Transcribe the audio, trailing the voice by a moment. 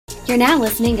You're now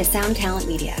listening to Sound Talent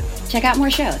Media. Check out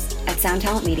more shows at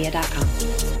soundtalentmedia.com.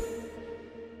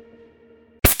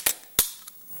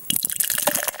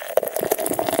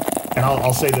 And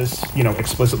I'll say this,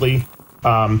 explicitly.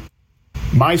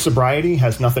 My sobriety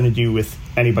has nothing to do with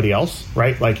anybody else,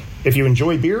 right? Like, if you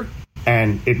enjoy beer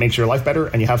and it makes your life better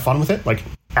and you have fun with it, like,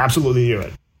 absolutely do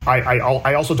it.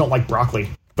 I also don't like broccoli,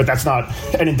 but that's not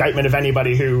an indictment of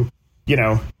anybody who,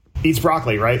 eats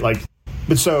broccoli, right? Like,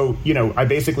 but so, I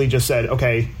basically just said,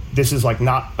 okay, this is like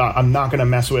I'm not going to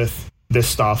mess with this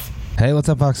stuff. Hey, what's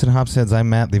up, Vox and Hops heads? I'm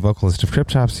Matt, the vocalist of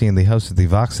Cryptopsy and the host of the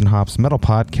Vox and Hops Metal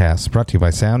Podcast, brought to you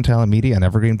by Sound Talent Media and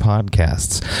Evergreen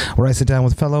Podcasts, where I sit down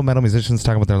with fellow metal musicians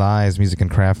talking about their lives, music,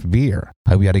 and craft beer.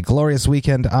 I hope you had a glorious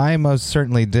weekend. I most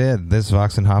certainly did. This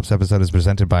Vox and Hops episode is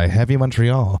presented by Heavy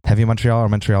Montreal. Heavy Montreal are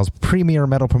Montreal's premier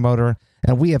metal promoter,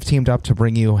 and we have teamed up to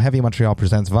bring you Heavy Montreal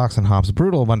Presents Vox and Hops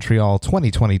Brutal Montreal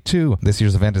 2022. This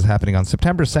year's event is happening on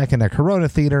September 2nd at Corona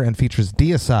Theatre and features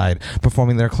Deicide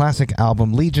performing their classic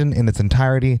album Legion in its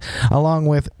entirety, along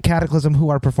with Cataclysm, who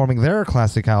are performing their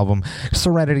classic album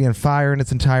Serenity and Fire in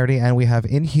its entirety, and we have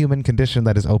Inhuman Condition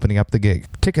that is opening up the gig.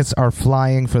 Tickets are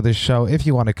flying for this show. If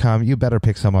you want to come, you better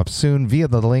pick some up soon via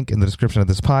the link in the description of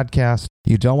this podcast.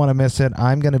 You don't want to miss it.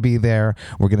 I'm going to be there.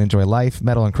 We're going to enjoy life,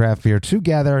 metal, and craft beer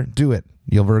together. Do it.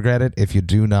 You'll regret it if you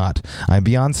do not. I'm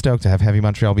beyond stoked to have Heavy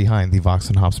Montreal behind the Vox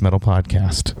and Hops Metal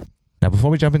Podcast. Now,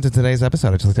 before we jump into today's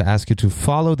episode, I'd just like to ask you to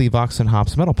follow the Vox and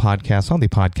Hops Metal Podcast on the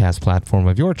podcast platform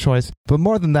of your choice. But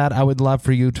more than that, I would love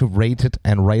for you to rate it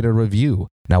and write a review.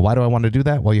 Now, why do I want to do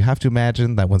that? Well, you have to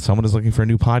imagine that when someone is looking for a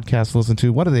new podcast to listen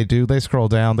to, what do? They scroll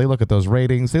down, they look at those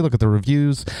ratings, they look at the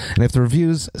reviews, and if the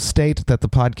reviews state that the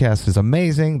podcast is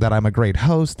amazing, that I'm a great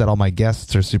host, that all my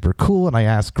guests are super cool, and I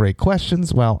ask great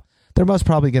questions, well, they're most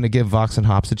probably going to give Vox and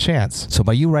Hops a chance. So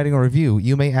by you writing a review,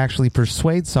 you may actually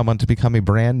persuade someone to become a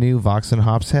brand new Vox and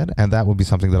Hops head, and that would be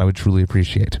something that I would truly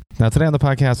appreciate. Now, today on the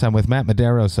podcast, I'm with Matt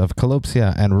Medeiros of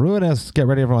Colopsia and Ruinous. Get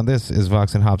ready, everyone. This is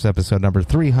Vox and Hops episode number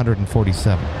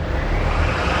 347.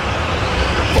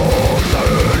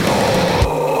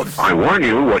 I warn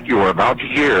you, what you are about to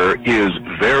hear is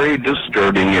very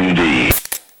disturbing indeed.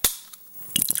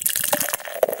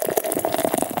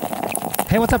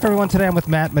 Hey, what's up, everyone? Today I'm with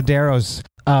Matt Medeiros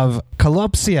of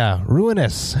Colopsia,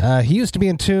 Ruinous. He used to be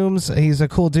in Tombs. He's a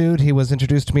cool dude. He was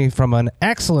introduced to me from an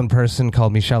excellent person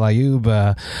called Michel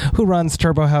Ayoub, who runs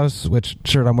Turbo House, which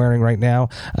shirt I'm wearing right now.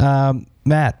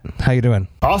 Matt, how you doing?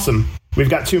 Awesome. We've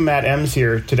got two Matt M's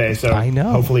here today, so I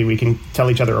know. Hopefully we can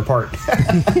tell each other apart.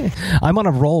 I'm on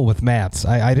a roll with Matts.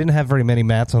 I didn't have very many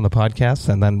Matts on the podcast,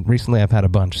 and then recently I've had a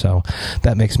bunch, so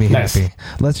that makes me happy.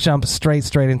 Let's jump straight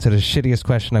into the shittiest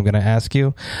question I'm going to ask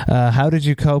you. How did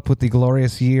you cope with the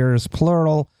glorious years,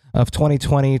 plural, of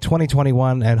 2020,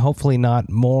 2021, and hopefully not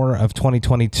more of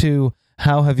 2022?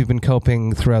 How have you been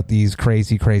coping throughout these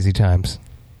crazy, crazy times?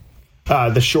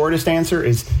 The shortest answer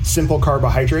is simple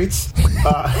carbohydrates.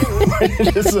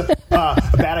 Just a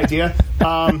bad idea.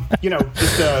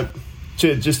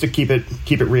 Just to keep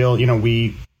it real.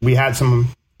 We lost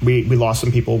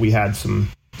some people. We had some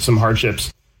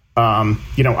hardships.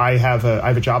 I have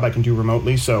a job I can do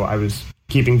remotely, so I was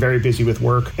keeping very busy with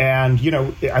work. And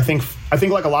I think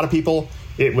like a lot of people,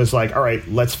 it was like, all right,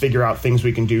 let's figure out things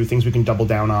we can do, things we can double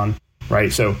down on,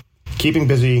 right? So keeping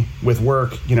busy with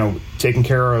work, taking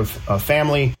care of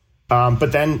family.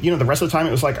 But then, the rest of the time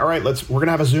it was like, all right, we're going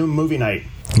to have a Zoom movie night,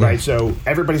 right? So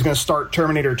everybody's going to start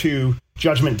Terminator 2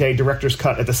 Judgment Day director's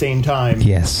cut at the same time.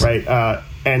 Yes. Right.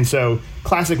 And so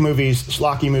classic movies,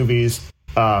 schlocky movies.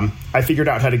 I figured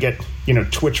out how to get,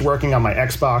 Twitch working on my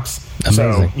Xbox.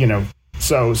 Amazing.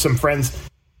 So some friends,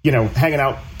 hanging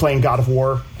out, playing God of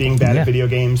War, being bad at video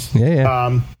games.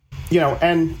 Yeah.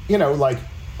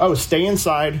 Stay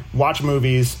inside, watch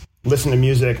movies, listen to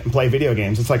music, and play video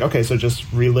games. It's like, okay, so just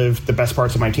relive the best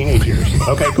parts of my teenage years.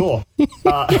 Okay, cool.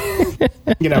 I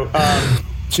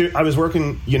was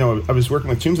working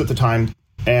with Tombs at the time,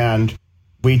 and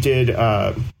we did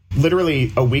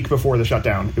literally a week before the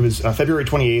shutdown. It was February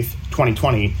 28th,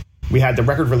 2020. We had the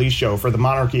record release show for the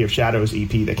Monarchy of Shadows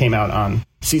EP that came out on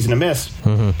Season of Mist.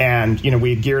 Mm-hmm. And,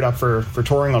 we had geared up for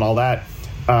touring and all that.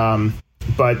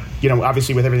 But,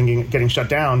 obviously with everything getting shut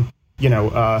down,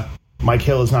 Mike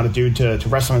Hill is not a dude to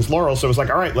rest on his laurels. So it was like,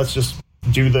 all right, let's just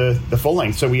do the full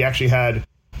length. So we actually had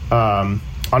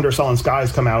Under Sullen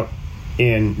Skies come out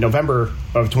in November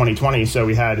of 2020. So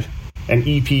we had an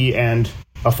EP and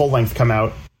a full length come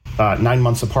out 9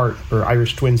 months apart, or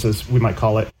Irish twins as we might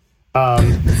call it. So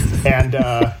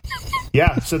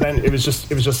then it was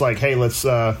just like, hey, let's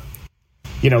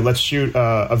shoot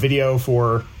a video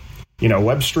for,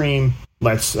 web stream.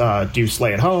 Let's do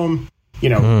Slay at Home,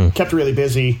 kept really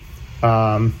busy.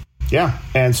 Yeah.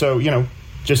 And so,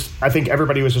 I think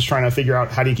everybody was just trying to figure out,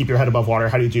 how do you keep your head above water?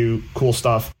 How do you do cool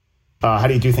stuff? How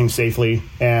do you do things safely?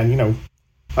 And,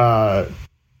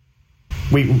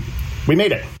 we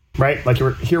made it, right? Like,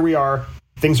 here we are,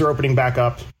 things are opening back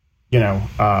up,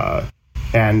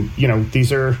 and,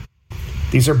 these are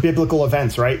biblical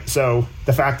events, right? So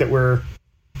the fact that we're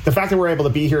able to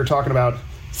be here talking about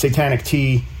satanic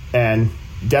tea and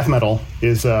death metal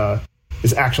is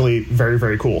actually very,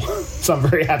 very cool. So I'm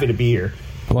very happy to be here.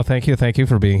 Well, thank you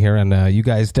for being here, and you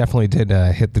guys definitely did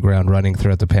hit the ground running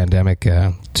throughout the pandemic.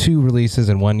 2 releases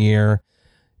in 1 year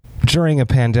during a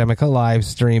pandemic, a live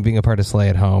stream, being a part of Slay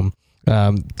at Home.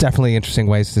 Definitely interesting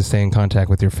ways to stay in contact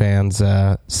with your fans.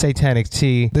 Satanic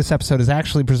Tea. This episode is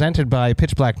actually presented by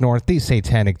Pitch Black North, the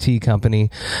Satanic Tea Company.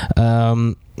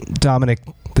 Dominic,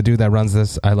 the dude that runs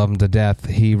this, I love him to death.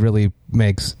 He really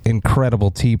makes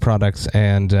incredible tea products,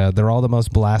 and they're all the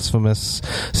most blasphemous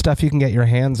stuff you can get your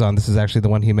hands on. This is actually the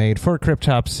one he made for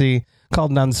Cryptopsy,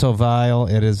 called None So Vile.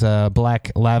 It is a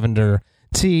black lavender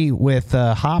tea with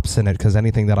hops in it, because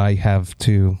anything that I have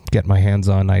to get my hands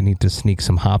on, I need to sneak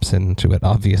some hops into it,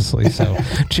 obviously. So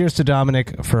cheers to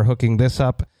Dominic for hooking this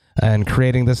up and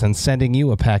creating this and sending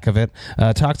you a pack of it.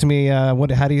 Talk to me,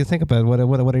 how do you think about it?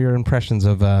 What are your impressions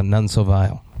of None So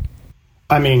Vile?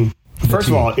 I mean, first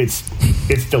of all, it's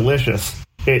delicious.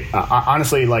 It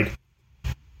honestly, like,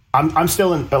 I'm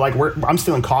still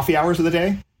in coffee hours of the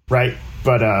day, right?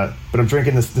 But I'm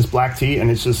drinking this black tea,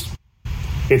 and it's just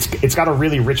it's got a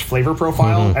really rich flavor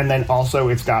profile, and then also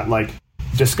it's got like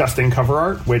disgusting cover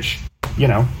art, which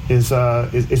is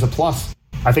a plus.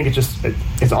 I think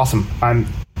it's awesome.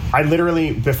 I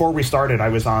literally, before we started, I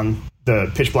was on the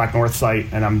Pitch Black North site,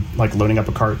 and I'm like loading up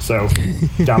a cart. So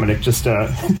Dominic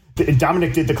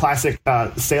Dominic did the classic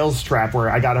sales trap where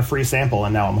I got a free sample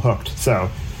and now I'm hooked. So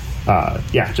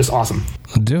just awesome.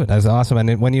 Do it. That's awesome.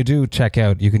 And when you do check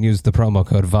out, you can use the promo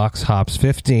code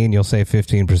VOXHOPS15. You'll save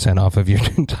 15% off of your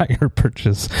entire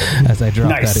purchase, as I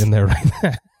drop that in there right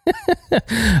there.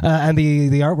 And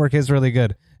the artwork is really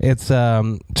good. It's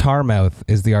Tarmouth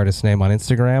is the artist's name on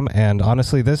Instagram, and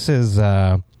honestly, this is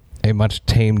a much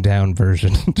tamed down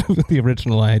version to the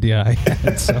original idea I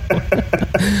had. So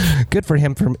good for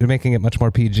him for making it much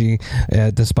more PG,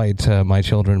 despite my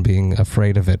children being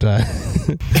afraid of it.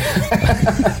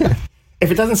 If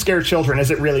it doesn't scare children,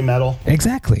 is it really metal?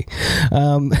 Exactly.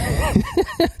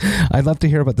 I'd love to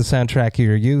hear about the soundtrack of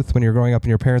your youth when you were growing up in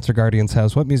your parents' or guardians'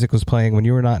 house. What music was playing when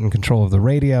you were not in control of the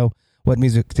radio? What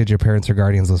music did your parents or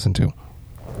guardians listen to?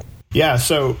 Yeah,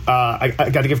 so I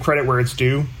got to give credit where it's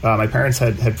due. My parents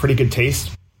had pretty good taste.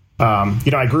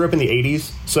 I grew up in the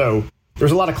 80s, so there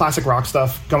was a lot of classic rock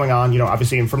stuff going on.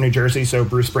 Obviously I'm from New Jersey, so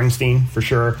Bruce Springsteen for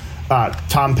sure.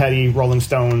 Tom Petty, Rolling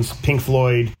Stones, Pink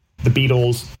Floyd, the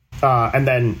Beatles. And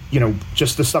then,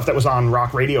 just the stuff that was on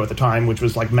rock radio at the time, which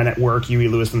was like Men at Work, Huey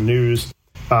Lewis and the News.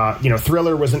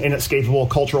 Thriller was an inescapable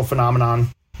cultural phenomenon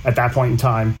at that point in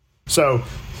time. So,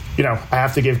 I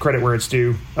have to give credit where it's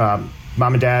due.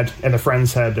 Mom and Dad and their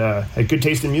friends had good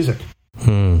taste in music.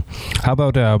 How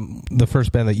about the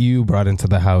first band that you brought into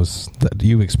the house that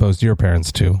you exposed your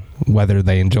parents to, whether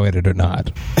they enjoyed it or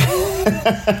not?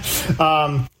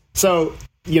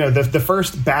 The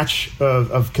first batch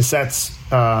of cassettes,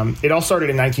 it all started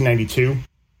in 1992.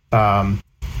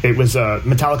 It was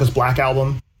Metallica's Black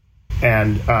Album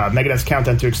and Megadeth's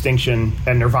Countdown to Extinction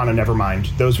and Nirvana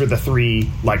Nevermind. Those were the 3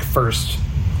 first,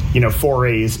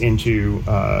 forays into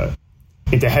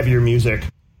heavier music.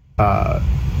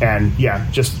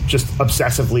 Just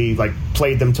obsessively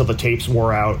played them till the tapes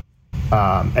wore out.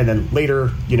 And then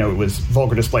later, it was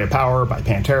Vulgar Display of Power by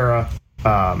Pantera.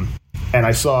 And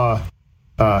I saw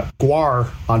Gwar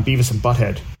on Beavis and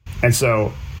Butthead. And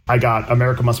so I got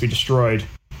America Must Be Destroyed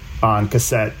on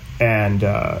cassette, and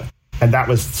that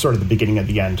was sort of the beginning of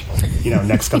the end.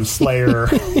 Next comes Slayer,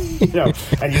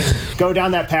 and you go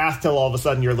down that path till all of a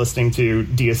sudden you're listening to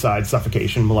Deicide,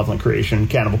 Suffocation, Malevolent Creation,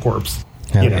 Cannibal Corpse,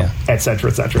 et cetera,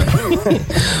 et cetera.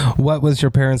 What was your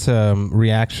parents'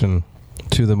 reaction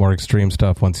to the more extreme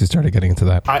stuff once you started getting into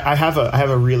that? I have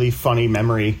a really funny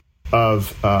memory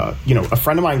of a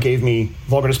friend of mine gave me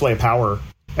Vulgar Display of Power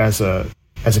as a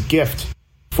gift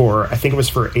for, I think it was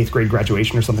for 8th grade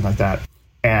graduation or something like that.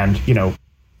 And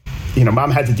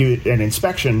mom had to do an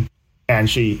inspection, and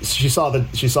she saw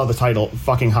the title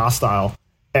Fucking Hostile,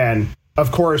 and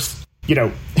of course she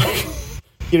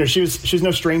was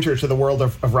no stranger to the world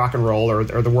of rock and roll or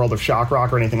the world of shock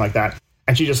rock or anything like that.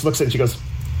 And she just looks at it and she goes,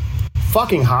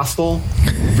 "Fucking Hostile?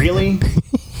 Really?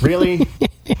 Really?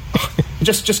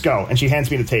 Just go." And she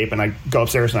hands me the tape, and I go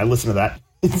upstairs and I listen to that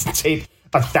tape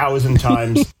 1,000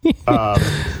 times.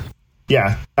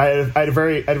 Yeah, I had a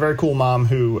very cool mom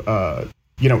who,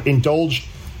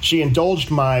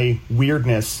 indulged my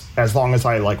weirdness as long as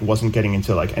I like wasn't getting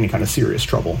into like any kind of serious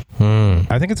trouble.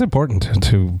 I think it's important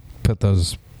to put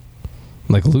those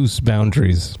like loose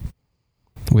boundaries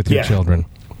with your children,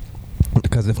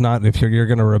 because if not, if you're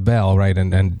going to rebel, right,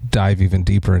 and dive even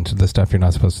deeper into the stuff you're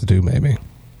not supposed to do, maybe.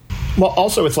 Well,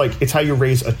 also it's how you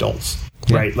raise adults,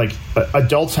 right? Like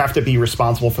adults have to be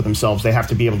responsible for themselves. They have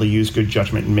to be able to use good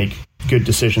judgment and make good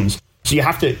decisions. So you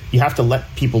have to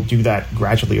let people do that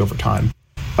gradually over time.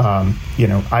 I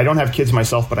don't have kids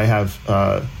myself, but I have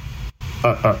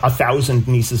 1,000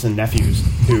 nieces and nephews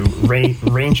who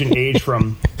range in age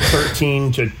from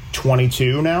 13 to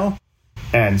 22 now.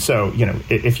 And so,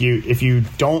 if you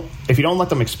don't let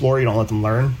them explore, you don't let them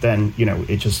learn, then, you're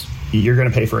going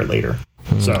to pay for it later.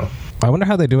 So I wonder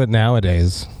how they do it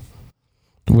nowadays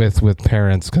with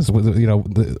parents, because,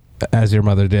 as your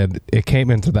mother did, it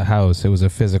came into the house. It was a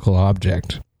physical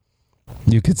object.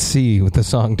 You could see with the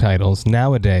song titles.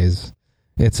 Nowadays,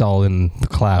 it's all in the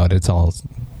cloud. It's all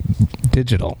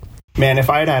digital. Man, if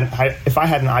I had an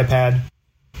iPad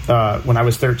when I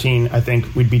was 13, I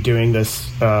think we'd be doing this.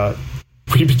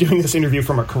 We'd be doing this interview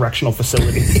from a correctional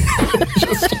facility.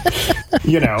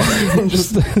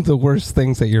 just the worst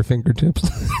things at your fingertips.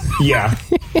 Yeah.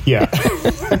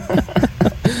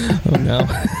 Oh no.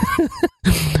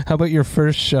 How about your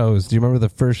first shows? Do you remember the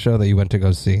first show that you went to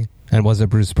go see? And was it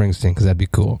Bruce Springsteen? Because that'd be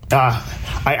cool.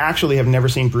 I actually have never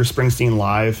seen Bruce Springsteen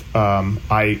live.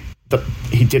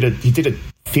 He did a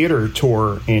theater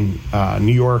tour in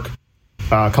New York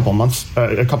a couple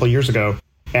of years ago,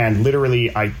 and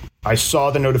literally I saw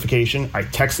the notification. I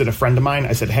texted a friend of mine.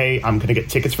 I said, "Hey, I'm going to get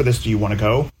tickets for this. Do you want to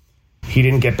go?" He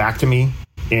didn't get back to me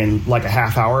in like a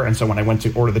half hour, and so when I went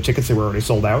to order the tickets, they were already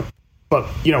sold out. But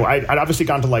I'd obviously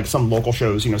gone to like some local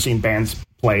shows, seeing bands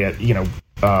play at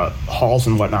halls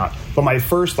and whatnot. But my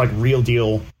first like real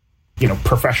deal,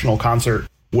 professional concert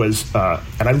was,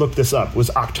 and I looked this up, was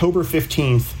October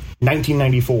 15th,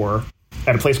 1994,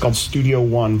 at a place called Studio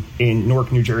One in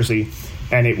Newark, New Jersey,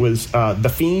 and it was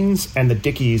the Fiends and the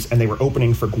Dickies, and they were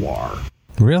opening for GWAR.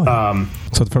 Really?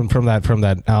 So from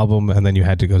that album, and then you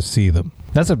had to go see them.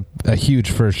 That's a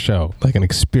huge first show, like an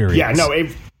experience. Yeah, no,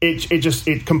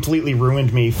 it completely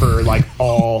ruined me for like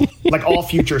all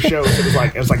future shows. It was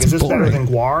like, is this better than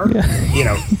GWAR?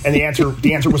 Yeah. And the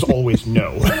answer was always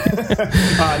no.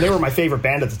 They were my favorite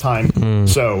band at the time,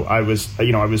 so I was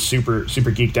super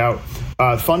geeked out.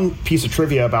 Fun piece of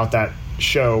trivia about that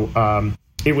show: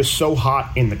 it was so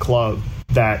hot in the club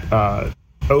that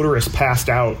Odorous passed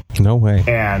out. No way.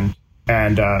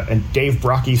 And Dave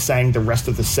Brockie sang the rest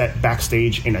of the set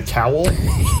backstage in a towel.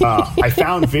 I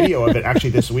found video of it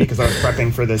actually this week as I was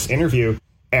prepping for this interview.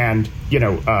 And,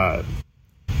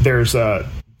 there's the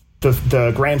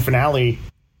grand finale,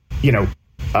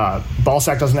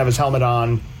 Ballsack doesn't have his helmet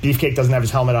on. Beefcake doesn't have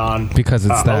his helmet on. Because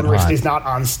it's that Odorous hot. is not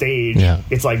on stage. Yeah.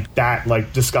 It's like that,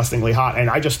 like disgustingly hot. And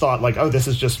I just thought like, oh, this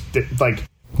is just like...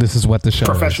 This is what the show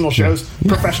professional is. shows.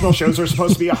 Yeah. Professional shows are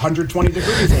supposed to be 120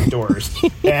 degrees indoors,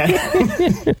 and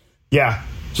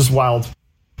just wild.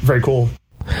 Very cool.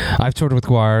 I've toured with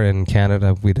GWAR in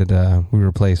Canada. We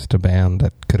replaced a band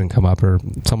that couldn't come up, or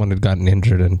someone had gotten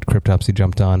injured, and Cryptopsy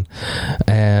jumped on.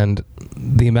 And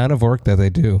the amount of work that they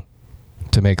do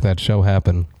to make that show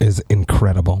happen is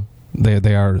incredible.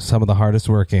 They are some of the hardest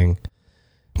working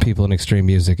people in extreme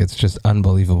music. It's just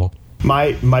unbelievable.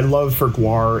 My love for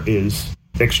GWAR is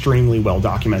extremely well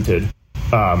documented.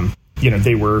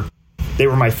 They were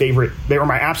my favorite. They were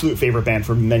my absolute favorite band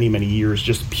for many, many years,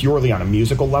 just purely on a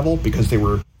musical level, because they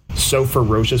were so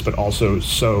ferocious, but also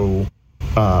so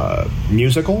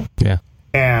musical. Yeah.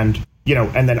 And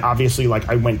then obviously, like,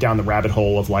 I went down the rabbit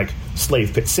hole of like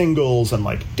Slave Pit Singles and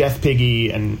like Death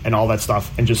Piggy and all that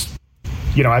stuff. And just,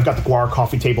 I've got the GWAR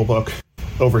coffee table book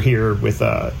over here with,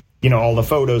 all the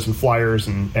photos and flyers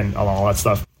and all that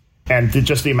stuff. And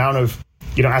just the amount of,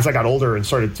 as I got older and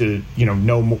started to,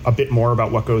 know a bit more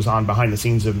about what goes on behind the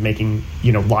scenes of making,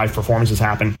 live performances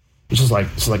happen, it's like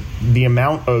the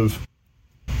amount of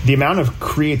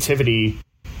creativity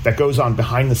that goes on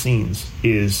behind the scenes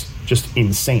is just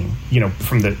insane.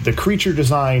 From the creature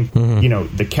design,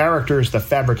 the characters, the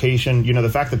fabrication, the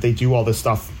fact that they do all this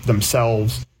stuff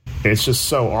themselves, it's just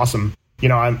so awesome.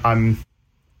 I'm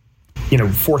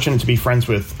fortunate to be friends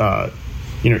with,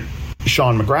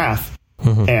 Sean McGrath,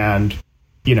 and,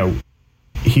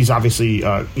 he's obviously,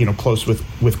 close with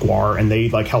GWAR, and they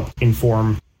like help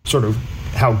inform sort of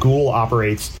how Ghoul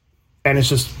operates. And it's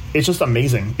just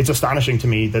amazing. It's astonishing to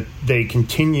me that they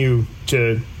continue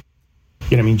to,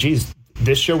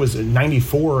 this show was in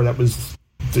 94. That was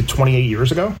 28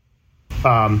 years ago.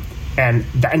 and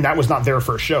that was not their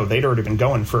first show. They'd already been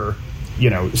going for,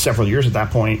 several years at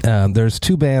that point. There's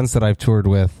two bands that I've toured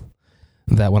with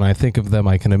that when I think of them,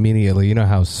 I can immediately, you know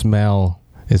how smell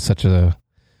is such a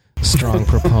strong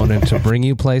proponent to bring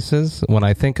you places. When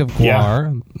I think of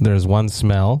Gwar, there's one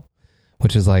smell,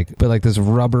 which is like this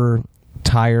rubber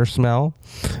tire smell,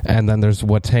 and then there's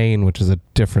Watain, which is a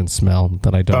different smell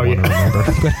that I don't want to remember.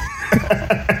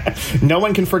 No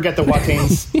one can forget the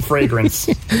Watain's fragrance.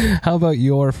 How about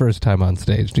your first time on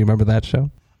stage? Do you remember that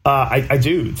show? I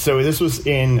do. So this was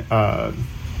in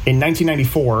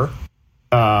 1994.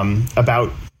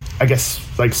 About, I guess,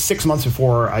 like 6 months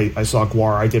before I saw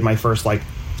Gwar, I did my first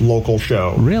local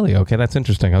show. Really? Okay, that's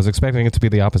interesting. I was expecting it to be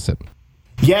the opposite.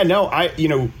 Yeah, no,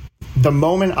 the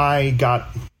moment I got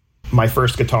my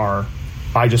first guitar,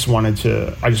 I just wanted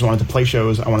to play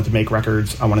shows. I wanted to make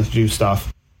records. I wanted to do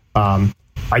stuff.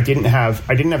 I didn't have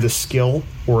the skill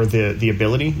or the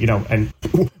ability, and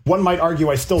one might argue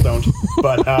I still don't,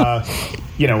 but I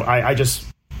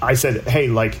said,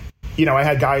 hey, I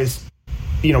had guys,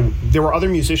 there were other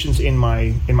musicians in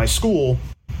my school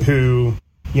who,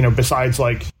 besides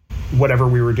whatever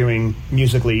we were doing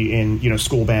musically in,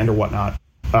 school band or whatnot,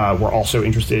 were also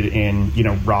interested in,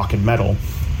 rock and metal.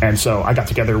 And so I got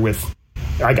together with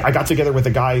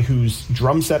a guy whose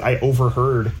drum set I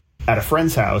overheard at a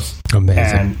friend's house.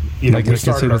 Amazing. And, we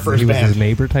started our first band. He was his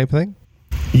neighbor type thing?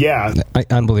 Yeah.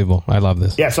 Unbelievable. I love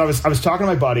this. Yeah. So I was talking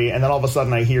to my buddy, and then all of a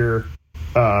sudden I hear,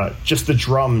 just the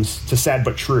drums to Sad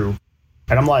But True.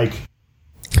 And I'm like,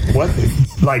 what?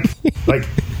 He's like,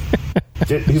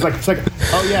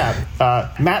 oh yeah,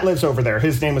 Matt lives over there.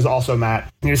 His name is also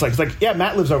Matt. And he's like, yeah,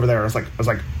 Matt lives over there. I was like,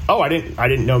 oh, I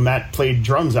didn't know Matt played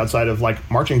drums outside of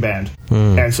marching band.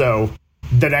 And so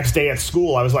the next day at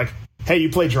school, I was like, hey, you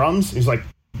play drums? He's like,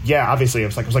 yeah, obviously. I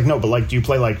was like, no, but do you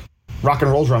play rock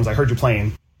and roll drums? I heard you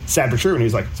playing Sad But True. And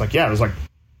he's like, yeah. I was like,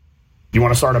 you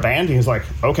want to start a band? And he was like,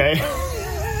 okay.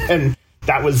 And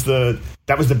that was the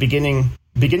beginning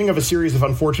of a series of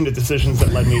unfortunate decisions that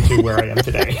led me to where I am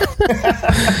today.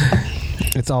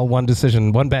 It's all one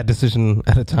bad decision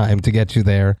at a time to get you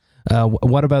there.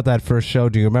 What about that first show?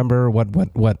 Do you remember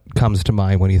what comes to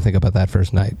mind when you think about that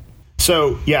first night?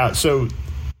 So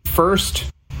first,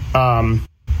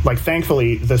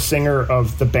 thankfully, the singer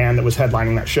of the band that was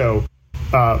headlining that show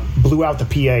blew out the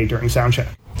PA during soundcheck,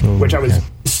 which I was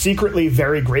secretly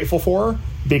very grateful for,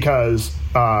 because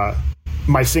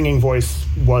my singing voice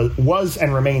was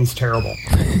and remains terrible.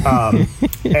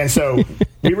 And so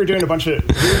we were doing a bunch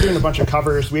of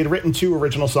covers. We had written 2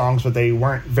 original songs, but they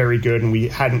weren't very good, and we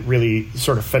hadn't really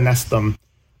sort of finessed them.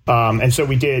 And so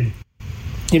we did,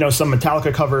 some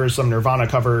Metallica covers, some Nirvana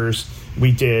covers.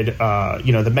 We did,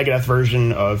 the Megadeth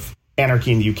version of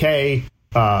Anarchy in the UK.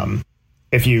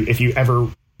 If you ever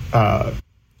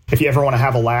want to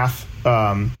have a laugh,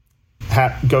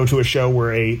 go to a show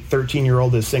where a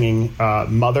 13-year-old is singing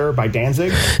 "Mother" by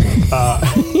Danzig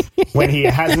when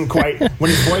his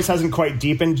voice hasn't quite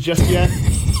deepened just yet.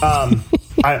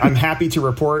 I'm happy to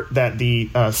report that the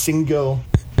single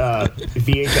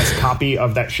VHS copy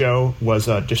of that show was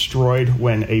destroyed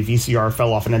when a VCR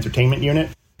fell off an entertainment unit.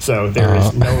 So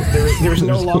there's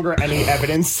no longer any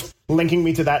evidence linking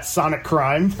me to that sonic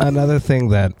crime. Another thing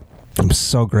that I'm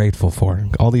so grateful for,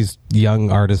 all these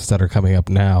young artists that are coming up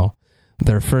now,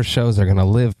 their first shows are going to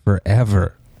live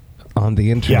forever on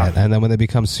the internet. Yeah. And then when they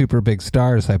become super big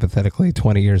stars, hypothetically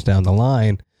 20 years down the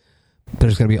line,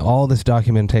 there's going to be all this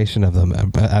documentation of them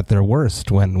at their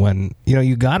worst when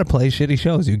you got to play shitty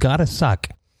shows. You got to suck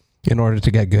in order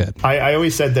to get good. I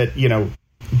always said that,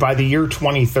 by the year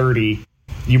 2030,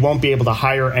 you won't be able to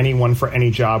hire anyone for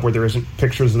any job where there isn't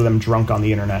pictures of them drunk on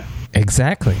the internet.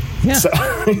 Exactly. Yeah. So,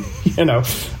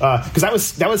 because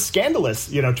that was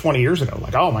scandalous, 20 years ago.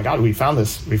 Like, oh my God, we found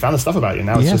this stuff about you.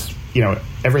 Now it's just,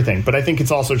 everything. But I think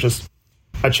it's also just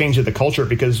a change of the culture,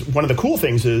 because one of the cool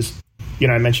things is,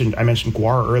 I mentioned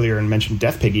Gwar earlier and mentioned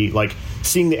Death Piggy,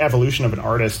 seeing the evolution of an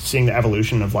artist, seeing the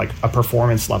evolution of a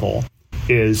performance level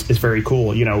is very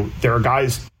cool. There are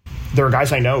guys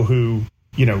I know who,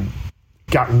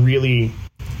 got really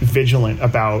vigilant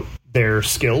about their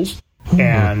skills,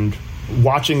 and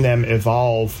watching them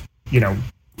evolve,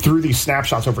 through these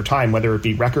snapshots over time, whether it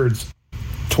be records,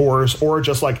 tours, or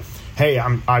just hey,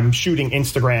 I'm shooting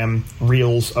Instagram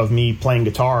reels of me playing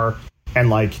guitar,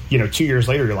 and 2 years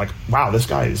later you're like, wow, this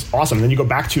guy is awesome. And then you go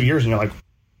back 2 years and you're like,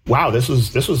 wow, this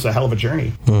was a hell of a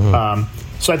journey.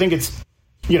 So I think it's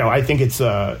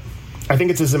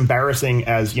as embarrassing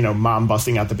as mom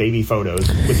busting out the baby photos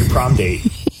with your prom date.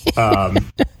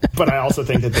 But I also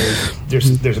think that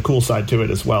there's a cool side to it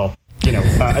as well.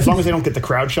 As long as they don't get the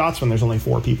crowd shots when there's only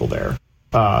 4 people there,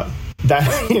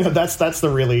 that's the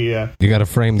really you got to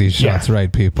frame these shots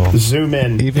right, people. Zoom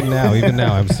in. Even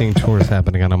now, I'm seeing tours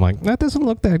happening, and I'm like, that doesn't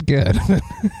look that good.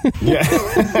 Yeah.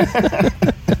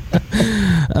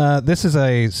 This is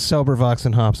a sober Vox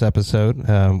and Hops episode,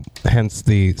 hence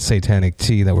the satanic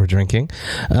tea that we're drinking.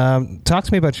 Talk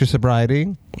to me about your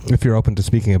sobriety, if you're open to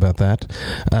speaking about that.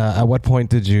 At what point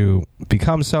did you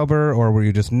become sober, or were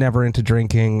you just never into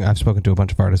drinking? I've spoken to a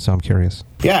bunch of artists, so I'm curious.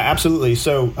 Yeah, absolutely.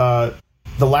 So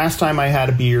the last time I had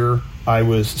a beer, I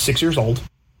was 6 years old.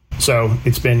 So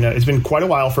it's been quite a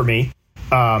while for me.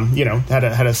 Had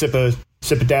a sip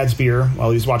of Dad's beer while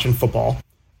he was watching football.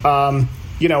 And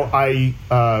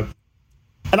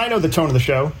I know the tone of the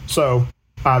show, so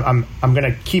I'm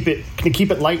gonna keep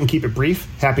it light and keep it brief.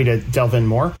 Happy to delve in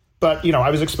more. But I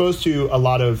was exposed to a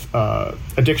lot of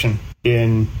addiction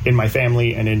in my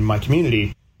family and in my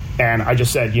community, and I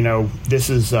just said, this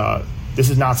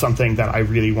is not something that I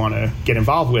really want to get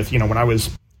involved with. When I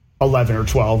was 11 or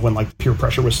 12, when like peer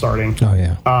pressure was starting. Oh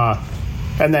yeah.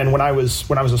 And then when I was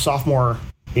a sophomore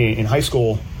in high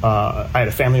school, I had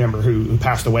a family member who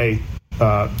passed away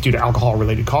due to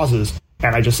alcohol-related causes,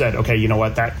 and I just said, okay, you know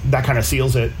what, that kind of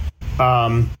seals it.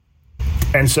 And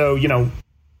so,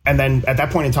 and then at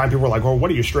that point in time, people were like, well, what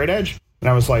are you, straight edge? And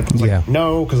I was like,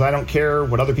 no, because I don't care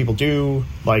what other people do.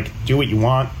 Like, do what you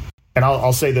want. And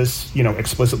I'll say this,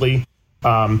 explicitly.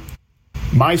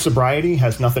 My sobriety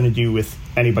has nothing to do with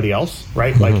anybody else,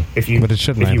 right? Mm-hmm. Like, if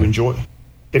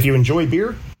you enjoy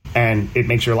beer and it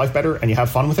makes your life better and you have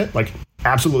fun with it, like,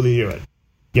 absolutely do it.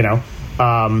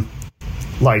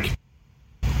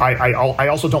 I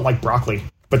also don't like broccoli,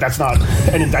 but that's not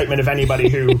an indictment of anybody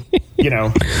who,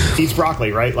 eats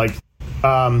broccoli, right? Like,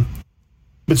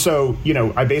 but so,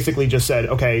 I basically just said,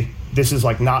 okay, this is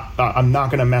like I'm not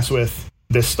going to mess with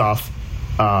this stuff.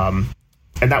 And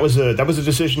that was a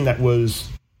decision that was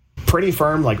pretty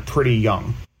firm, like pretty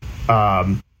young.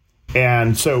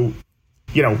 And so,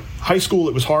 high school,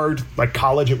 it was hard, like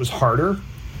college, it was harder.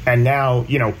 And now,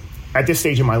 at this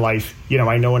stage in my life,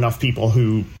 I know enough people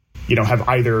who, have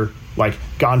either like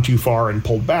gone too far and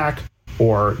pulled back,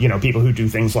 or, people who do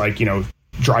things like,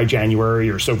 dry January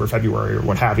or sober February or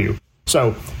what have you.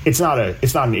 So it's not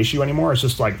an issue anymore. It's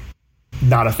just like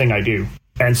not a thing I do.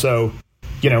 And so,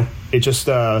 it just,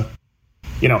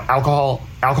 alcohol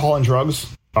and drugs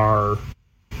are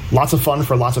lots of fun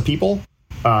for lots of people.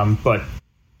 But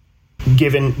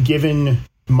given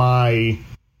my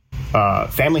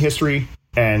family history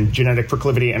and genetic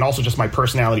proclivity, and also just my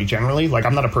personality generally, like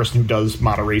I'm not a person who does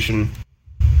moderation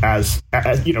as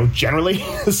generally.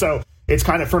 So it's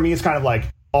kind of, for me, it's kind of like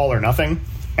all or nothing.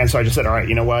 And so I just said, all right,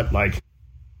 you know what, like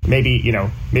maybe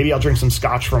I'll drink some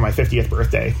scotch for my 50th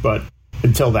birthday. But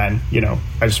until then,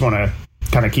 I just want to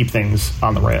kind of keep things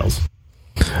on the rails.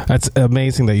 That's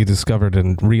amazing that you discovered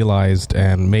and realized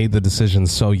and made the decision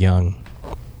so young.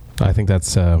 I think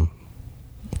that's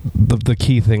the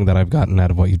key thing that I've gotten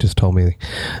out of what you just told me,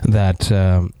 that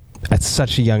at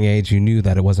such a young age you knew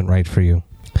that it wasn't right for you.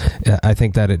 I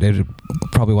think that it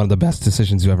probably one of the best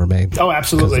decisions you ever made. Oh,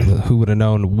 absolutely. Who would have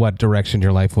known what direction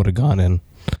your life would have gone in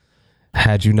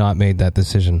had you not made that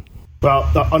decision? Well,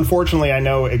 unfortunately, I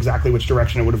know exactly which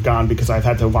direction it would have gone because I've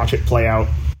had to watch it play out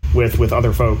with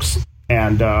other folks,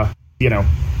 and I'm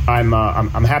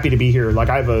happy to be here. Like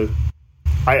I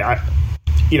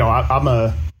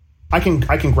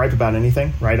can gripe about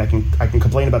anything, right? I can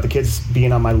complain about the kids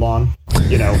being on my lawn,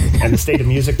 and the state of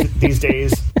music these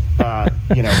days,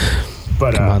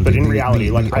 But in reality,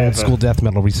 the old school death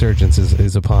metal resurgence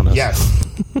is upon us.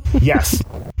 Yes,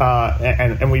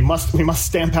 and we must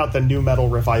stamp out the new metal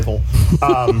revival.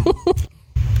 In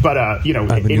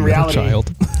reality,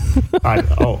 child.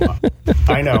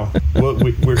 I know.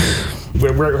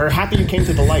 We're happy you came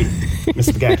to the light,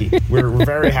 Mr. Bagacki. We're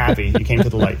very happy you came to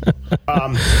the light.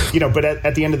 But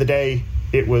at the end of the day,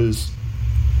 it was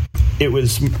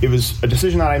a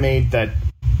decision that I made that,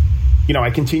 I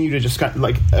continue to just kind of,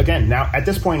 like, again, now at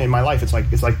this point in my life, it's like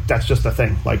that's just a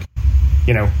thing. Like,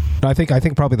 I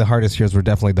think probably the hardest years were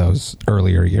definitely those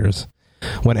earlier years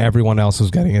when everyone else was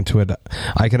getting into it.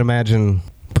 I can imagine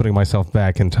putting myself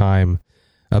back in time,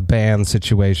 a band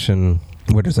situation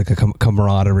where there's like a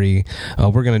camaraderie.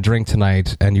 We're going to drink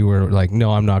tonight, and you were like,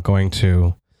 no, I'm not going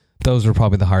to. Those were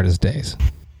probably the hardest days.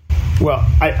 Well,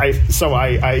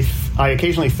 I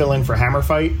occasionally fill in for Hammer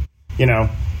Fight,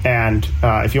 and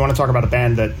if you want to talk about a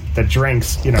band that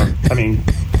drinks,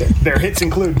 their hits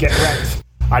include Get Wrecked.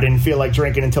 I didn't feel like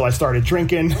drinking until I started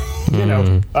drinking.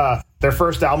 Their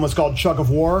first album was called Chug of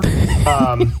War.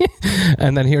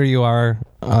 And then here you are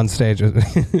on stage.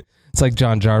 It's like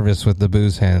John Jarvis with the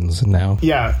booze hands now.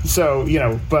 Yeah. So,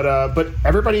 but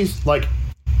everybody's like,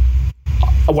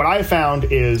 what I have found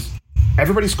is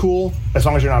everybody's cool as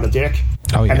long as you're not a dick.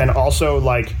 Oh, yeah. And then also,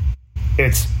 like,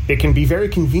 it can be very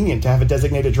convenient to have a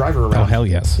designated driver around. Oh, hell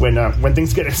yes. When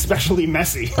things get especially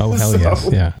messy. Oh, hell yes.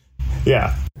 Yeah.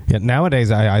 Yeah. Yeah,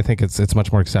 nowadays I think it's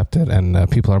much more accepted, and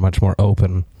people are much more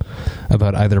open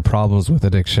about either problems with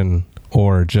addiction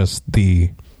or just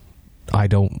the I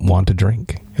don't want to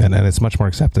drink, and it's much more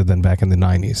accepted than back in the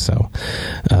 90s. So,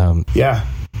 yeah.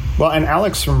 Well, and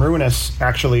Alex from Ruinous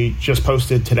actually just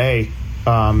posted today.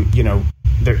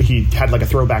 He had like a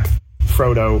throwback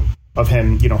photo of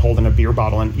him, holding a beer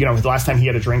bottle, and the last time he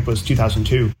had a drink was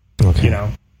 2002. Okay.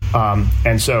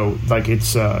 And so like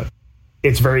it's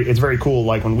very cool.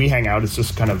 Like when we hang out, it's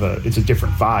just kind of it's a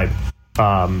different vibe.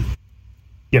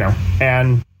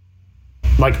 And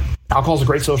like alcohol's a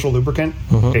great social lubricant.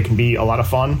 Mm-hmm. It can be a lot of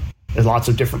fun. There's lots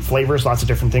of different flavors, lots of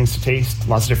different things to taste,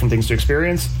 lots of different things to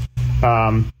experience.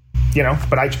 But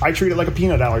I treat it like a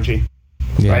peanut allergy,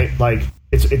 right? Like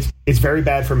it's very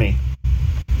bad for me.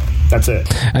 That's it.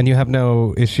 And you have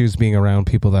no issues being around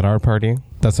people that are partying?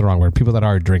 That's the wrong word. People that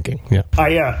are drinking. Yeah.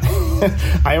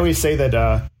 I always say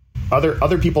that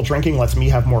other people drinking lets me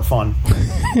have more fun.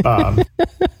 And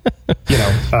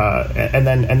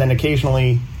then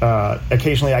occasionally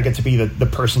I get to be the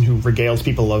person who regales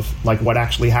people of like what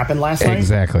actually happened last night.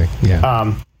 Exactly.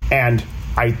 Yeah. And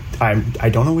I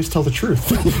don't always tell the truth,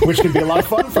 which can be a lot of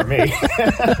fun for me.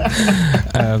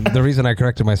 The reason I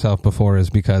corrected myself before is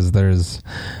because there's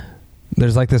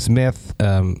like this myth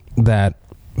that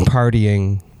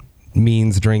partying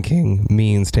means drinking,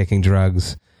 means taking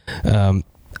drugs.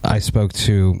 I spoke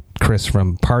to Chris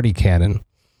from Party Cannon,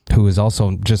 who is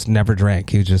also just never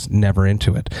drank. He was just never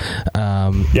into it.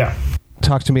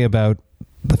 Talk to me about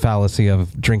the fallacy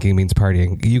of drinking means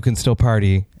partying. You can still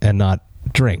party and not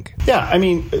drink. Yeah, I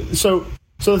mean, so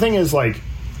the thing is, like,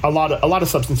 a lot of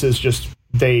substances just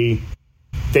they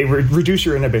reduce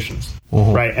your inhibitions,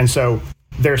 right? And so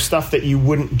there's stuff that you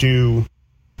wouldn't do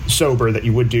sober that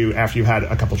you would do after you had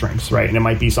a couple drinks, right? And it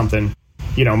might be something.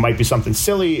 It might be something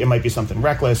silly. It might be something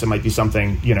reckless. It might be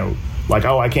something, like,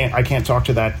 oh, I can't talk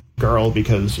to that girl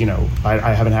because,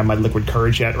 I haven't had my liquid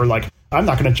courage yet. Or like, I'm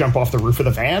not going to jump off the roof of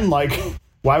the van. Like,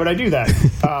 why would I do that?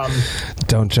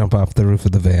 Don't jump off the roof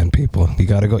of the van, people. You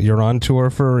got to go. You're on tour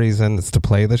for a reason. It's to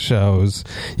play the shows.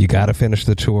 You got to finish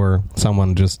the tour.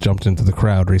 Someone just jumped into the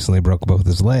crowd recently, broke both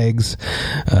his legs.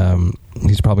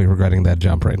 He's probably regretting that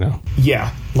jump right now.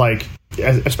 Yeah. Like,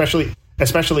 especially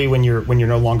when you're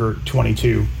no longer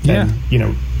 22 and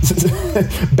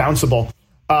bounceable.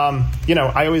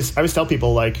 I always tell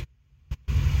people, like,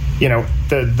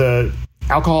 the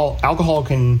alcohol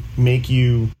can make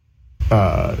you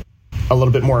a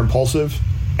little bit more impulsive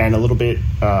and a little bit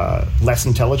less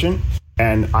intelligent,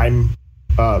 and I'm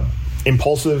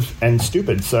impulsive and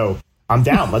stupid, so I'm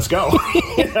down. Let's go.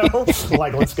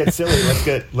 Like, let's get silly,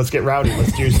 let's get rowdy,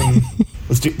 let's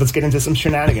get into some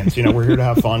shenanigans. We're here to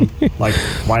have fun. Like,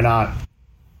 why not?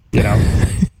 At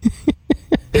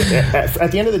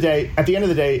the end of the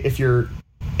day, if you're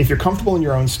comfortable in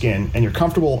your own skin and you're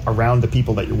comfortable around the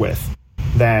people that you're with,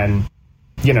 then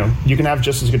you can have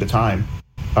just as good a time.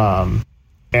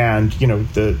 And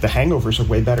the hangovers are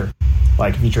way better.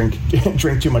 Like if you drink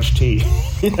too much tea.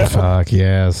 Fuck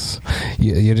yes,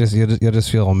 you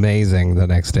just feel amazing the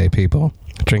next day. People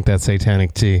drink that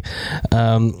satanic tea.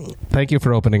 Thank you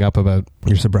for opening up about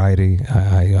your sobriety.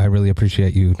 I really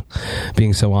appreciate you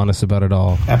being so honest about it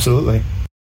all. Absolutely.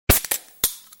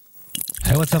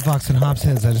 Hey, what's up, Vox and Hops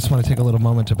heads? I just want to take a little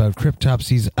moment about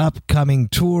Cryptopsy's upcoming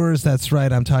tours. That's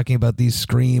right, I'm talking about the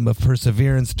Scream of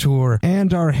Perseverance tour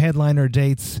and our headliner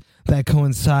dates that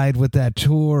coincide with that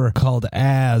tour called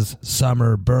As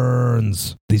Summer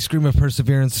Burns. The Scream of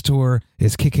Perseverance tour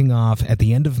is kicking off at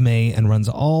the end of May and runs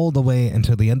all the way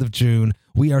until the end of June.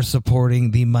 We are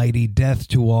supporting the mighty Death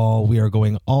to All. We are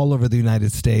going all over the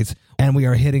United States, and we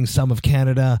are hitting some of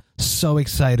Canada. So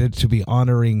excited to be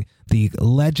honoring the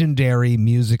legendary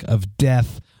music of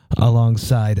Death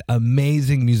alongside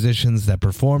amazing musicians that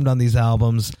performed on these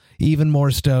albums. Even more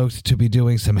stoked to be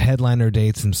doing some headliner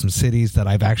dates in some cities that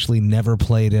I've actually never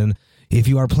played in. If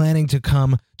you are planning to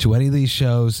come to any of these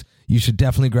shows, you should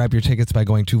definitely grab your tickets by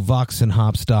going to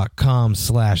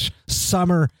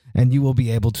voxandhops.com/summer, and you will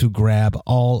be able to grab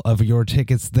all of your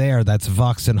tickets there. That's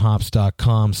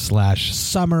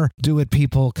voxandhops.com/summer. Do it,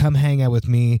 people. Come hang out with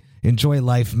me. Enjoy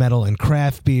life, metal, and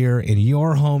craft beer in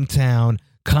your hometown.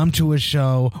 Come to a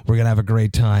show. We're going to have a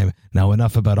great time. Now,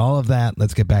 enough about all of that.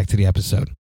 Let's get back to the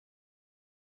episode.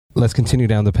 let's continue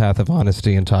down the path of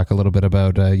honesty and talk a little bit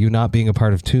about you not being a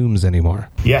part of Tombs anymore.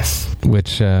 Yes.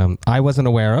 Which I wasn't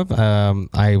aware of.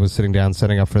 I was sitting down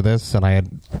setting up for this, and I had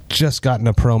just gotten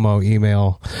a promo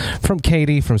email from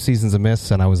Katie from Seasons of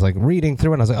Mist, and I was like reading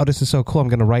through it, and I was like, oh, this is so cool. I'm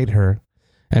going to write her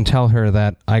and tell her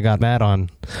that I got Matt on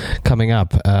coming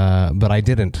up, but I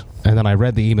didn't. And then I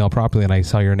read the email properly, and I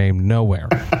saw your name nowhere.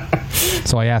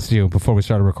 So I asked you before we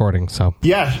started recording. So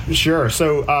yeah, sure.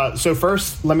 So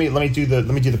first, let me do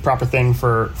the proper thing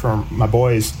for my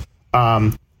boys.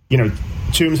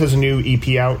 Tombs has a new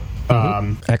EP out.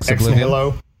 Ex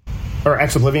Oblivion.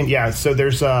 Ex Oblivion. Yeah. So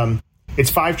there's it's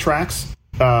 5 tracks.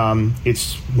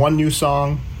 It's 1 new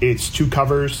song. It's 2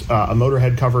 covers, a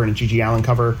Motorhead cover and a Gigi Allen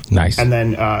cover. Nice. And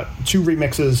then 2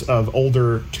 remixes of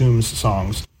older Tombs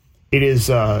songs. It is.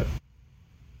 I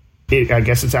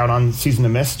guess it's out on Season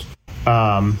of Mist.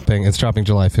 It's dropping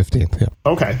July 15th. Yeah.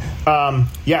 Okay.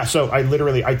 Yeah. So I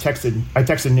texted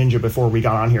Ninja before we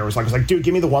got on here. I was like, dude,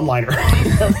 give me the one-liner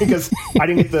because I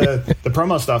didn't get the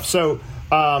promo stuff. So,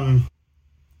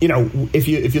 if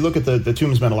you look at the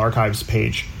Tombs Metal Archives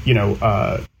page,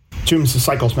 Tombs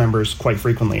cycles members quite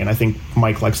frequently, and I think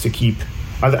Mike likes to keep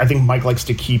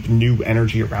new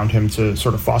energy around him to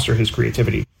sort of foster his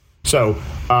creativity. So,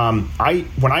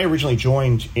 when I originally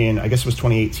joined in, I guess it was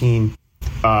 2018.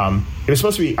 I was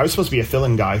supposed to be a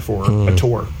fill-in guy for a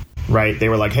tour, right? They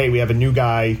were like, hey, we have a new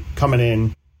guy coming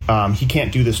in. He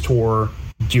can't do this tour.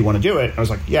 Do you want to do it? I was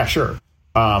like, yeah, sure.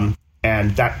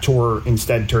 And that tour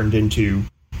instead turned into,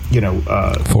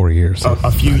 4 years,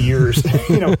 a few years,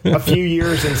 a few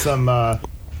years and some,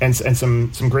 and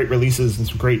some great releases and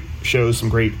some great shows, some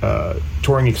great,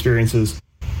 touring experiences.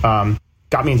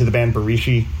 Got me into the band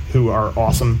Barishi, who are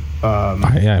awesome.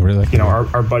 Yeah, I really like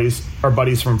our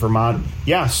buddies from Vermont.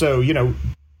 Yeah, so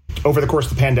over the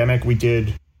course of the pandemic, we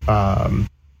did the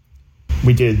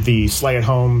Slay at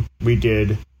Home, we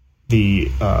did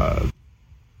the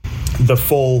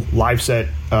full live set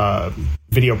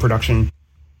video production,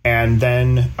 and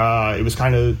then it was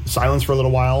kind of silence for a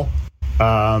little while,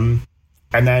 and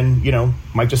then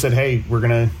Mike just said, hey, we're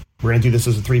gonna do this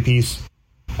as a 3-piece.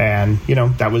 And,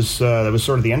 that was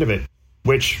sort of the end of it,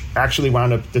 which actually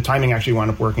the timing actually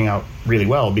wound up working out really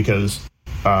well because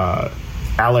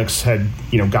Alex had,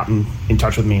 gotten in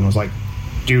touch with me and was like,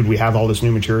 dude, we have all this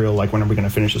new material. Like, when are we going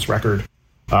to finish this record?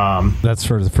 That's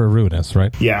for Ruinous,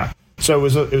 right? Yeah. So it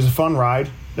was a fun ride.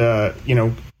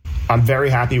 I'm very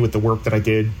happy with the work that I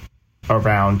did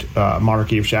around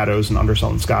Monarchy of Shadows and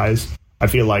Undersown Skies. I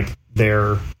feel like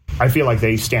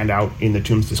they stand out in the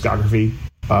Tombs discography.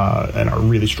 And are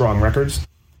really strong records.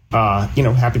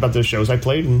 Happy about the shows I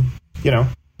played, and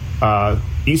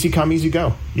easy come, easy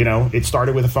go. It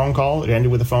started with a phone call, it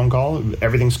ended with a phone call.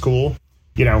 Everything's cool.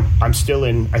 I'm still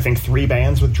in, I think, 3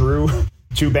 bands with Drew,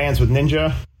 2 bands with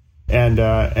Ninja,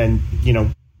 and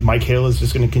Mike Hill is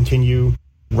just going to continue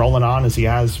rolling on as he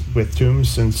has with Tombs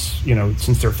since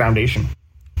their foundation.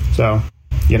 So,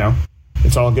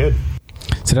 it's all good.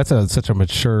 So that's such a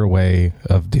mature way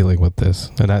of dealing with this,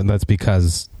 and that's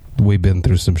because we've been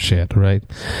through some shit, right?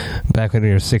 Back when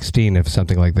you're 16, if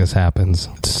something like this happens,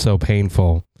 it's so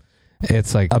painful.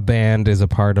 It's like a band is a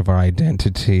part of our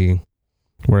identity,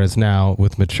 whereas now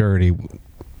with maturity,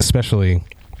 especially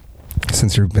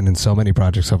since you've been in so many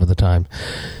projects over the time,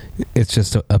 it's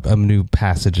just a new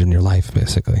passage in your life,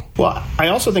 basically. Well, I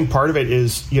also think part of it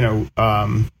is, you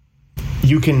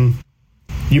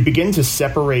begin to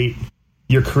separate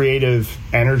your creative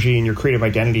energy and your creative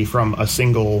identity from a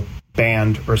single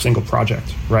band or a single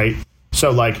project, right?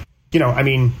 So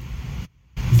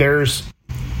there's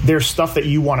stuff that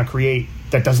you want to create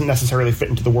that doesn't necessarily fit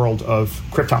into the world of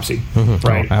Cryptopsy,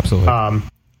 right? Oh, absolutely.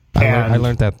 I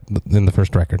learned that in the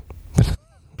first record.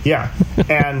 Yeah.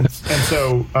 And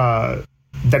so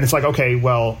then it's like, okay,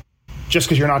 well, just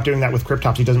because you're not doing that with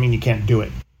Cryptopsy doesn't mean you can't do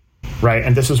it, right?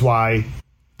 And this is why,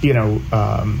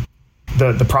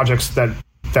 the projects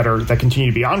that continue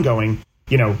to be ongoing,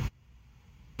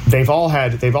 they've all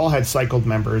had cycled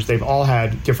members, they've all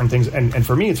had different things, and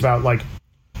for me it's about like,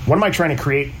 what am I trying to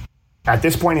create at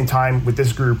this point in time with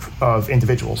this group of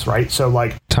individuals, right? So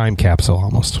like time capsule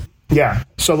almost. Yeah.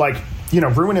 So like,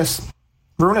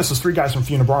 Ruinous is 3 guys from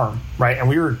Funebrarum, right? And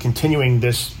we were continuing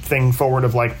this thing forward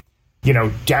of like,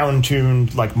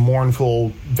 down-tuned, like mournful,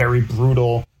 very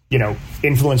brutal,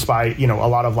 influenced by, a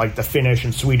lot of like the Finnish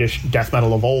and Swedish death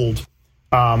metal of old.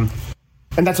 And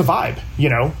that's a vibe,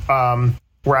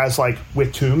 whereas like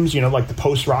with Tombs, like the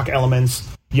post-rock elements,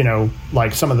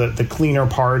 like some of the cleaner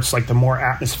parts, like the more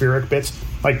atmospheric bits,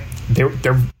 like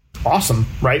they're awesome,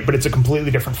 right? But it's a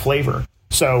completely different flavor.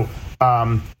 So,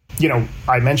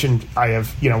 I mentioned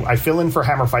I fill in for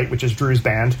Hammer Fight, which is Drew's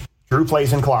band. Drew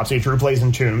plays in Collapsia. Drew plays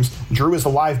in Tombs. Drew is the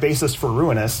live bassist for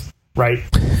Ruinous, right?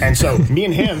 And so me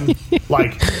and him,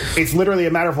 like, it's literally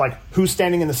a matter of like who's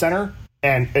standing in the center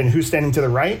and who's standing to the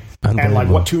right, and like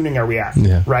what tuning are we at,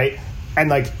 right? And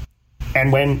like,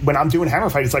 and when I'm doing Hammer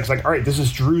Fight, it's like all right, this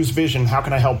is Drew's vision. How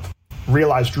can I help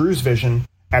realize Drew's vision?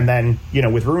 And then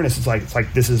with Ruinous, it's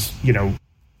like this is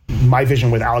my vision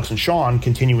with Alex and Sean,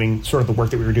 continuing sort of the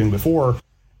work that we were doing before.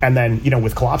 And then,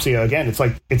 with Collapsia, again, it's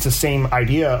like, it's the same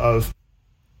idea of,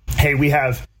 hey, we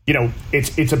have,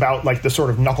 it's about like the sort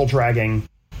of knuckle dragging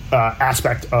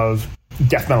aspect of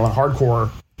death metal and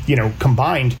hardcore,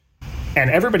 combined. And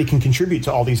everybody can contribute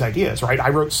to all these ideas, right?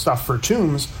 I wrote stuff for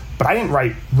Tombs, but I didn't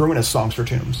write Ruinous songs for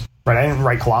Tombs, right? I didn't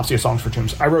write Collapsia songs for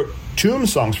Tombs. I wrote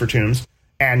Tombs songs for Tombs,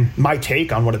 and my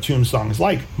take on what a Tombs song is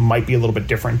like might be a little bit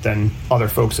different than other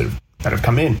folks that have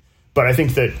come in. But I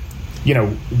think that,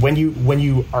 when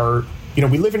you are,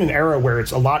 we live in an era where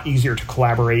it's a lot easier to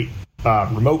collaborate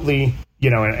remotely,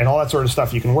 and all that sort of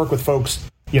stuff. You can work with folks,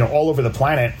 all over the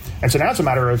planet. And so now it's a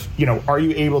matter of, are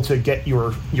you able to get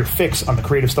your fix on the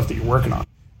creative stuff that you're working on?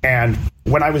 And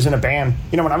when I was in a band,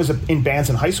 when I was in bands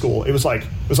in high school, it was like,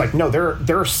 no,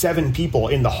 there are 7 people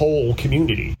in the whole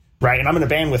community. Right. And I'm in a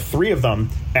band with 3 of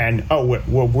them. And,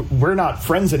 we're not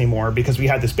friends anymore because we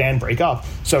had this band break up.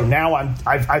 So now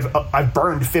I've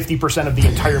burned 50% of the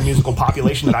entire musical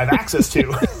population that I have access to.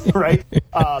 Right.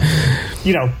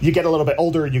 You get a little bit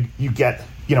older, you get,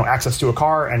 access to a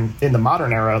car. And in the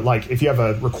modern era, like if you have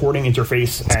a recording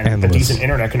interface and a decent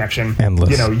internet connection,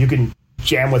 you can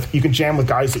jam with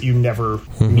guys that you never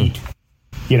meet,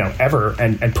 ever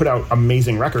and put out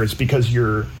amazing records because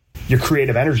your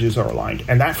creative energies are aligned.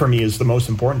 And that for me is the most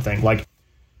important thing. Like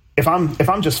if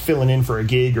I'm just filling in for a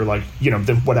gig or like,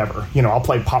 then whatever, I'll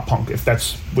play pop punk if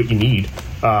that's what you need.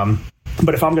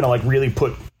 But if I'm going to like really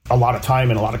put a lot of time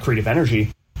and a lot of creative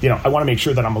energy, I want to make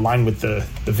sure that I'm aligned with the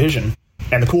vision.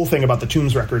 And the cool thing about the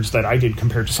Tombs records that I did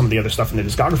compared to some of the other stuff in the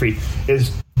discography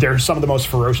is they're some of the most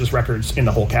ferocious records in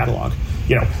the whole catalog,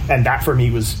 and that for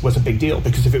me was a big deal,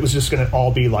 because if it was just going to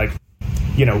all be like,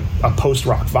 a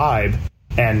post-rock vibe,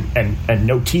 and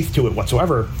no teeth to it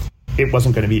whatsoever, it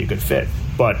wasn't going to be a good fit.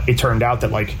 But it turned out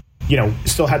that like,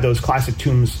 still had those classic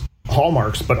Tombs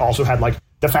hallmarks, but also had like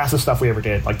the fastest stuff we ever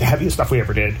did, like the heaviest stuff we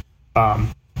ever did.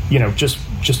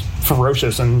 Just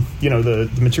ferocious, and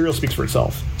the material speaks for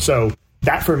itself. So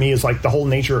that for me is like the whole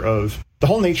nature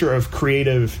of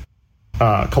creative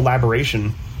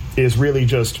collaboration is really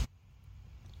just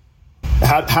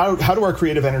how do our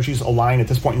creative energies align at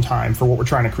this point in time for what we're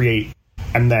trying to create,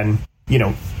 and then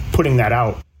putting that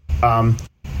out.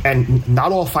 And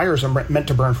not all fires are meant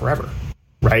to burn forever,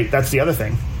 right? That's the other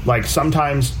thing. Like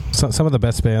sometimes some of the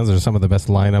best bands or some of the best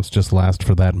lineups just last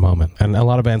for that moment, and a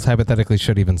lot of bands hypothetically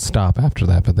should even stop after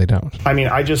that, but they don't. I mean,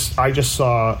 I just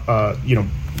saw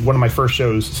one of my first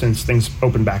shows since things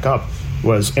opened back up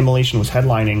was Immolation was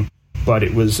headlining, but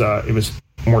it was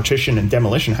Mortician and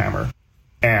Demolition Hammer,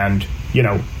 and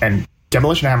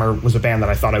Demolition Hammer was a band that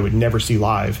I thought I would never see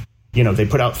live. They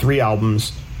put out 3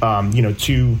 albums,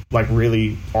 2 like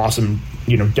really awesome,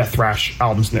 death thrash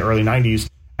albums in the early 90s.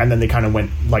 And then they kind of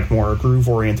went like more groove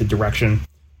oriented direction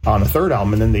on the 3rd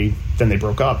album. And then they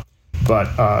broke up.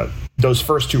 But those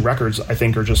first 2 records, I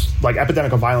think, are just like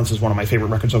Epidemic of Violence is one of my favorite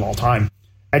records of all time.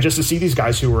 And just to see these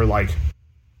guys who were like,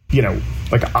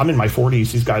 like I'm in my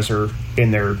 40s, these guys are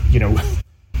in their,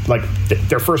 like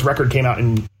their first record came out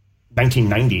in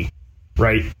 1990,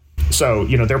 right? So,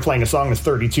 they're playing a song that's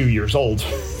 32 years old.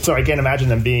 So I can't imagine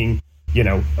them being,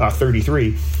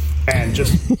 33 and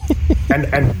just,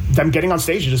 and them getting on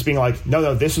stage and just being like,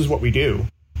 no, this is what we do.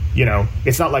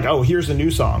 It's not like, oh, here's a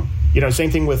new song.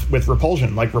 Same thing with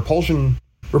Repulsion. Like Repulsion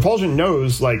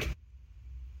knows, like,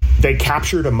 they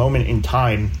captured a moment in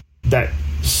time that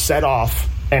set off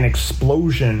an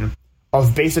explosion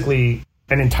of basically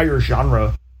an entire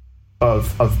genre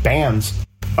of bands.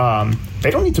 They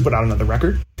don't need to put out another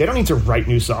record. They don't need to write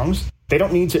new songs. They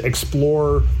don't need to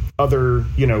explore other,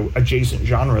 adjacent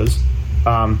genres.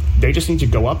 They just need to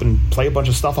go up and play a bunch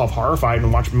of stuff off Horrified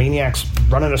and watch maniacs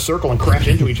run in a circle and crash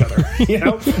into each other,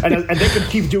 and they could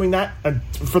keep doing that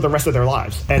for the rest of their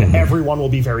lives, and everyone will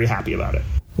be very happy about it.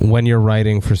 When you're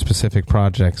writing for specific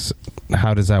projects,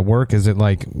 how does that work? Is it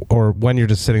like, or when you're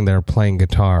just sitting there playing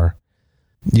guitar,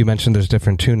 you mentioned there's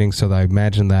different tunings, so I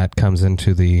imagine that comes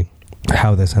into the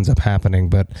how this ends up happening.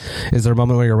 But is there a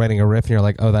moment where you're writing a riff and you're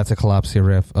like, oh, that's a Collapsia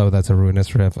riff, oh, that's a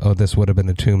Ruinous riff, oh, this would have been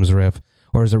a Tombs riff?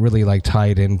 Or is it really like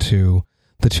tied into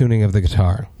the tuning of the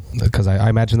guitar? Because I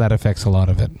imagine that affects a lot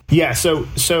of it. Yeah, so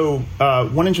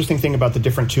one interesting thing about the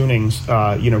different tunings,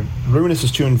 Ruinous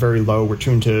is tuned very low. We're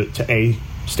tuned to A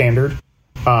standard.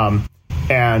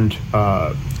 And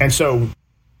so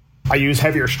I use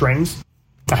heavier strings.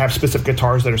 I have specific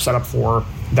guitars that are set up for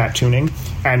that tuning.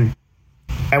 And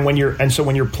when you're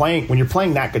playing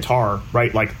that guitar,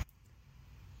 right, like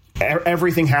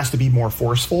everything has to be more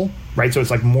forceful, right? So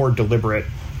it's like more deliberate.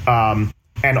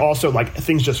 And also like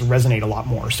things just resonate a lot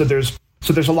more. So there's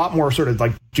a lot more sort of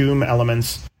like doom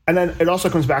elements. And then it also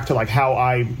comes back to like how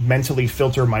I mentally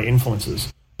filter my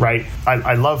influences, right?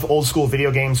 I love old school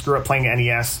video games, grew up playing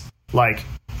NES. Like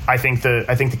I think the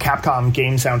Capcom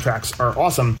game soundtracks are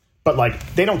awesome, but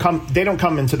like they don't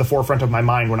come into the forefront of my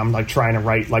mind when I'm like trying to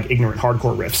write like ignorant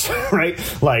hardcore riffs, right?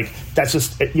 Like that's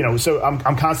just, so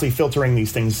I'm constantly filtering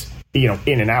these things,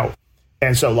 in and out.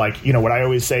 And so like, what I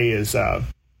always say is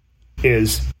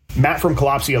Matt from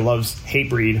Collapsia loves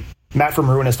Hatebreed. Matt from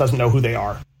Ruinous doesn't know who they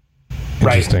are.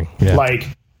 Right. Interesting. Yeah. Like,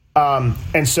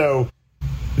 and so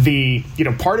the,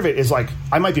 part of it is like,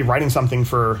 I might be writing something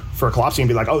for Collapsia and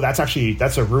be like, oh, that's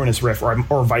a Ruinous riff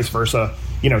or vice versa.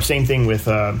 Same thing with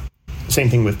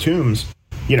Tombs.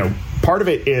 Part of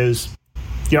it is,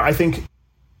 I think,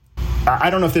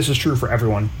 I don't know if this is true for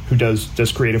everyone who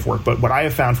does creative work, but what I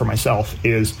have found for myself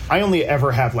is I only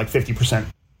ever have like 50%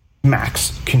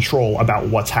 max control about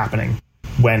what's happening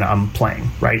when I'm playing,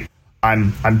 right?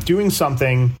 I'm doing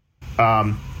something,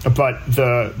 but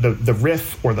the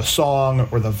riff or the song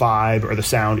or the vibe or the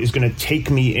sound is going to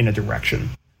take me in a direction,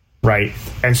 right?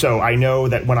 And so I know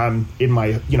that when I'm in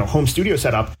my home studio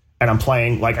setup and I'm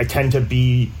playing, like I tend to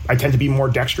be more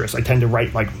dexterous. I tend to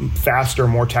write like faster,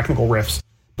 more technical riffs.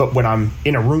 But when I'm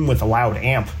in a room with a loud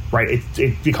amp, right,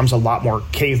 it becomes a lot more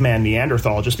caveman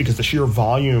Neanderthal, just because the sheer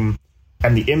volume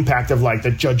and the impact of like the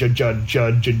jud,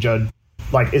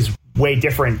 like is way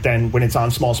different than when it's on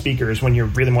small speakers, when you're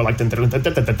really more like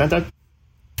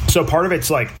so part of it's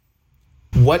like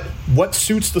what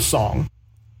suits the song,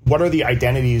 what are the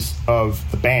identities of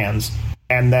the bands,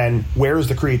 and then where is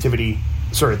the creativity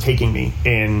sort of taking me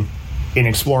in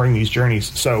exploring these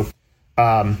journeys.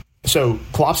 So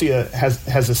Collapsia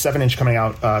has a 7-inch coming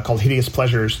out called Hideous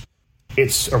Pleasures.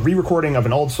 It's a re-recording of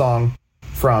an old song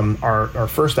from our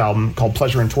first album called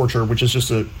Pleasure and Torture, which is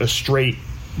just a straight,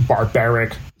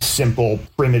 barbaric, simple,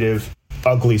 primitive,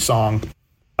 ugly song.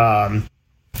 And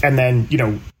then,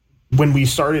 when I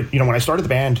started the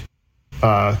band,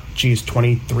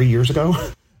 23 years ago,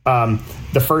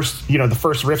 the first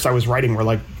riffs I was writing were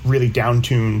like really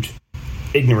down-tuned,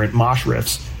 ignorant mosh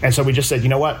riffs. And so we just said, you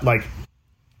know what, like,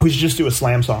 we should just do a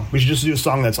slam song. We should just do a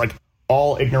song that's like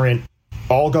all ignorant,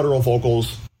 all guttural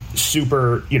vocals,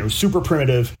 super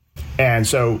primitive. And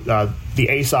so the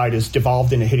A side is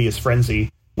Devolved in a Hideous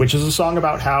Frenzy, which is a song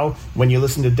about how when you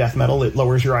listen to death metal, it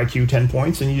lowers your IQ 10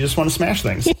 points and you just want to smash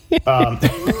things. So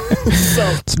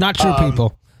it's not true,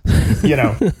 people.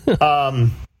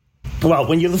 Well,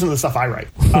 when you listen to the stuff I write,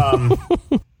 and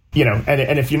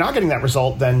if you're not getting that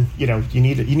result, then, you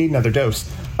need another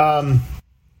dose.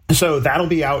 So that'll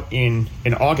be out in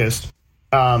August.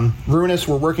 Ruinous,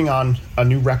 we're working on a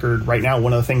new record right now.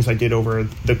 One of the things I did over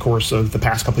the course of the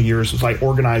past couple of years was I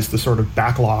organized the sort of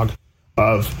backlog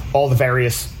of all the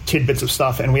various tidbits of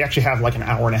stuff, and we actually have like an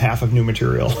hour and a half of new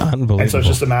material. Unbelievable. And so it's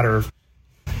just a matter of,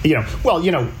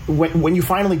 when you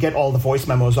finally get all the voice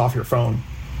memos off your phone,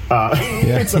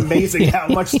 it's amazing how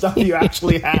much stuff you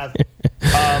actually have.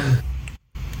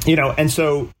 And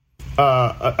so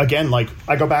again, like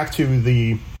I go back to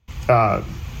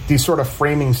these sort of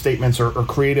framing statements or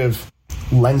creative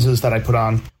lenses that I put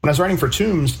on. When I was writing for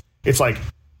Tombs, it's like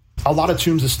a lot of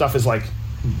Tombs' stuff is like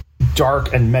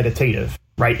dark and meditative,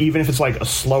 right? Even if it's like a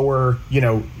slower,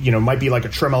 might be like a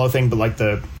tremolo thing, but like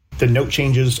the note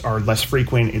changes are less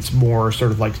frequent. It's more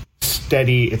sort of like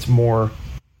steady. It's more,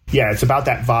 it's about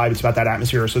that vibe. It's about that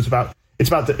atmosphere. So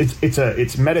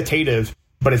it's meditative,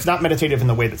 but it's not meditative in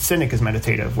the way that Cynic is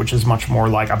meditative, which is much more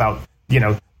like about,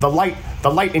 the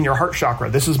light in your heart chakra.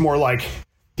 This is more like,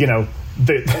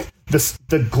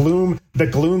 the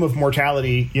gloom of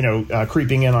mortality,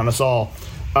 creeping in on us all.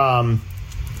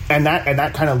 And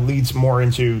that kind of leads more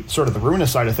into sort of the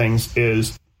Ruinous side of things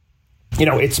is,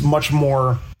 it's much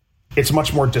more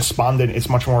despondent. It's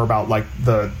much more about like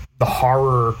the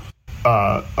horror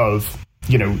of,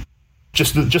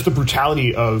 just the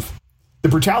brutality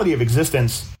of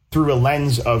existence through a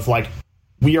lens of like,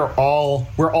 we're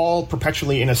all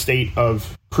perpetually in a state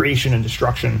of creation and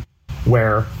destruction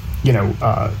where,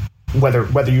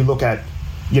 whether you look at,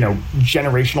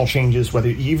 generational changes, whether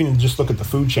you even just look at the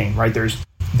food chain, right?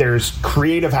 There's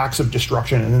creative acts of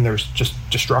destruction and then there's just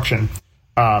destruction.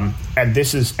 And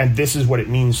this is what it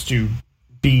means to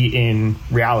be in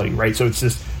reality, right? So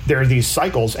there are these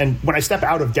cycles, and when I step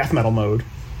out of death metal mode,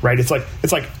 right, it's like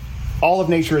all of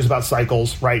nature is about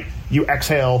cycles, right? You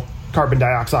exhale carbon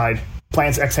dioxide,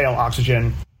 plants exhale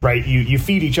oxygen, right? You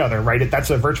feed each other, right? That's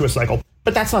a virtuous cycle,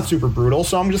 but that's not super brutal.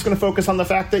 So I'm just going to focus on the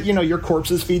fact that, your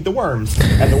corpses feed the worms,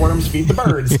 and the worms feed the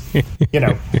birds,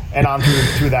 and on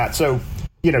through that. So,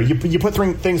 you put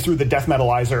things through the death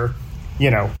metalizer,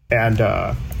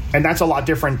 and that's a lot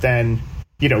different than,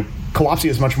 Collapsia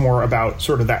is much more about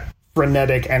sort of that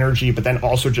frenetic energy, but then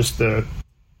also just the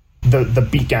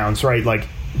beatdowns, right? Like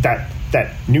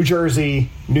that New Jersey,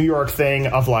 New York thing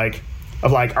of like,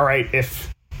 all right,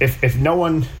 if no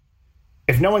one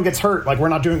gets hurt, like, we're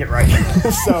not doing it right.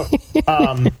 So,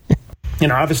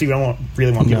 obviously we don't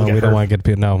really want people to get hurt. No, we don't want to get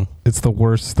people. No, it's the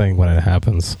worst thing when it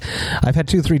happens. I've had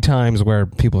 2-3 times where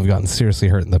people have gotten seriously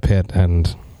hurt in the pit,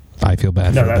 and I feel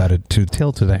bad about it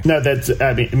till today. No, that's, it's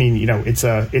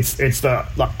the,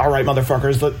 all right,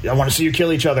 motherfuckers, I want to see you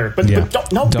kill each other. But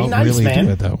don't be nice, really man.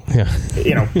 Do it, though. Yeah.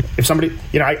 If somebody,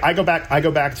 I go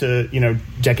back to,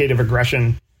 Decade of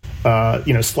Aggression,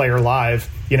 Slayer Live,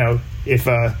 if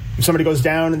somebody goes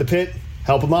down in the pit,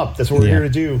 help them up. That's what we're here to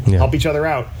do. Yeah. Help each other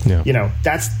out. Yeah.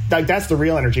 That's the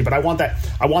real energy. But I want that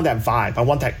vibe. I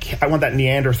want that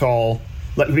Neanderthal,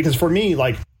 because for me,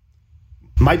 like,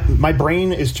 my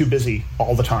brain is too busy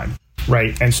all the time,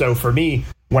 right? And so for me,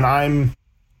 when I'm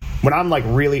like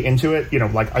really into it,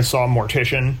 like I saw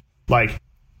Mortician, like,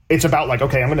 it's about like,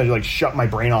 okay, I'm gonna like shut my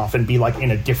brain off and be like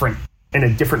in a different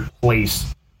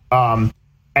place. And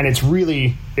it's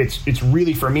really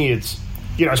for me, it's,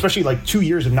 especially like 2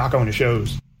 years of not going to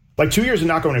shows. Like 2 years of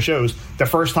not going to shows. The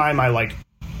first time I like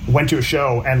went to a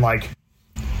show and like,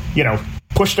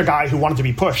 pushed a guy who wanted to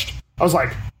be pushed, I was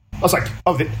like,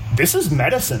 oh, this is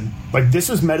medicine. Like, this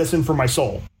is medicine for my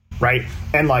soul, right?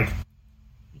 And like,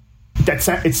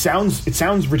 it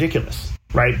sounds ridiculous,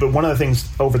 right? But one of the things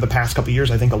over the past couple of years,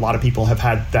 I think a lot of people have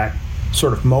had that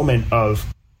sort of moment of,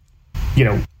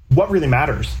 what really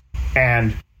matters.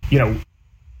 And,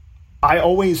 I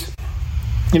always,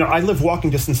 I live walking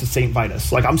distance to St.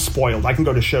 Vitus. Like, I'm spoiled. I can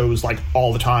go to shows like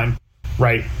all the time,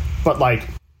 right? But like,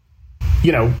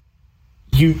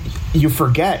 you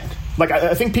forget. Like,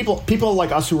 I think people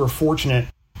like us who are fortunate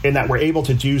in that we're able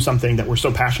to do something that we're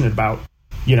so passionate about,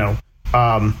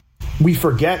 we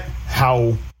forget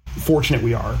how fortunate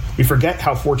we are. We forget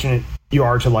how fortunate you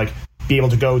are to like be able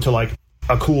to go to like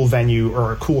a cool venue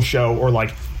or a cool show, or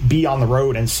like be on the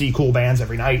road and see cool bands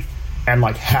every night and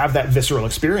like have that visceral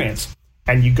experience.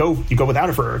 And you go without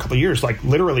it for a couple of years. Like,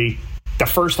 literally the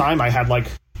first time I had like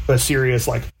a serious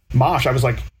like mosh, I was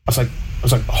like,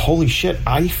 holy shit,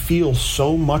 I feel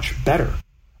so much better.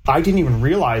 I didn't even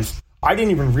realize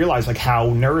like how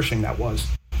nourishing that was,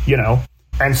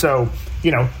 And so,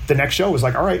 the next show was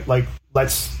like, all right, like,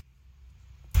 let's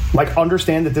like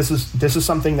understand that this is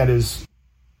something that is,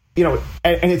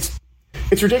 and it's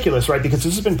ridiculous, right? Because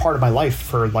this has been part of my life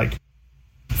for like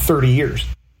 30 years,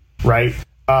 right?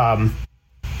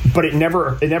 But it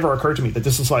never occurred to me that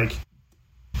this is like,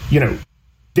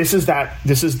 this is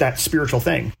that spiritual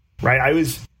thing, right? I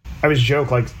always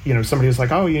joke, like, somebody was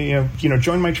like, oh,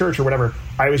 join my church or whatever.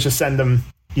 I always just send them,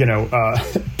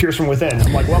 Pierce from Within.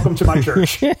 I'm like, welcome to my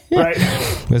church, right?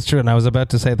 That's true. And I was about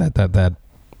to say that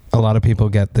a lot of people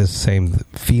get this same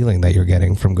feeling that you're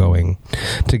getting from going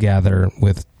to gather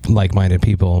with like-minded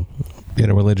people in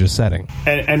a religious setting.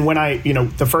 And when I,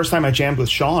 the first time I jammed with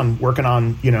Sean working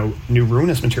on, new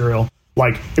Ruinous material,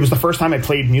 like, it was the first time I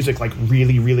played music like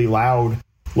really, really loud,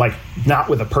 like not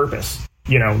with a purpose,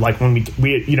 like when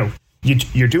we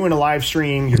you're doing a live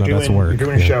stream, you're doing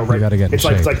a show, right? You gotta get in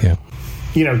shape,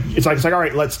 it's like, all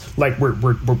right, let's like,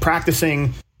 we're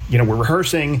practicing, we're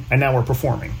rehearsing, and now we're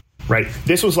performing. Right.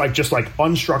 This was like just like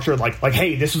unstructured, like,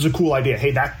 hey, this is a cool idea.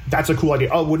 Hey, that's a cool idea.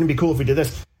 Oh, wouldn't it be cool if we did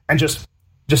this? And just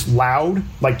loud,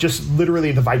 like just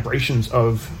literally the vibrations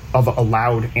of a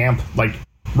loud amp, like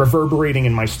reverberating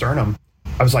in my sternum.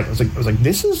 I was like,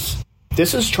 this is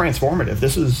transformative.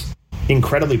 This is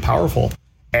incredibly powerful.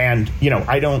 And,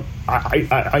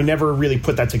 I never really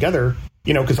put that together,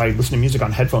 because I listen to music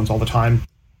on headphones all the time,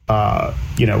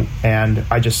 and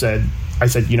I said,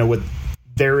 what,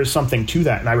 there is something to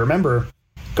that. And I remember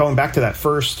going back to that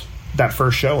first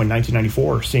show in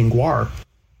 1994, seeing Gwar,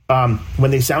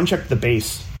 when they sound checked the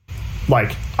bass,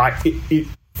 like it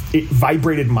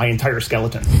vibrated my entire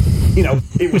skeleton.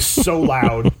 It was so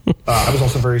loud. I was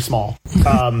also very small.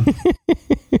 And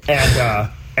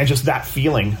just that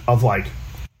feeling of like,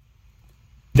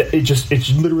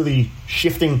 it's literally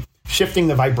shifting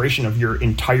the vibration of your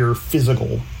entire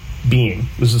physical being.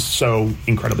 This is so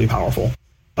incredibly powerful.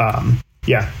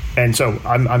 Yeah. And so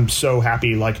I'm so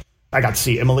happy. Like, I got to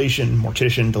see Immolation,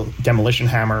 Mortician, Demolition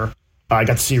Hammer. I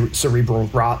got to see Cerebral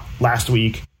Rot last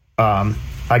week. I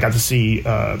got to see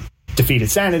Defeated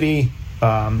Sanity,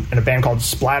 and a band called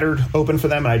Splattered open for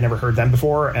them, and I'd never heard them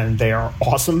before, and they are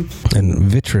awesome. And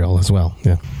Vitriol as well.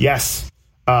 Yeah. Yes.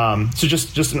 So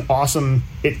just an awesome.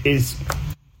 It's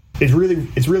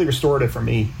really restorative for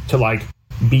me to like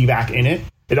be back in it.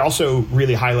 It also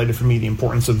really highlighted for me the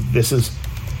importance of this is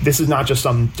not just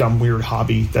some dumb weird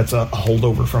hobby that's a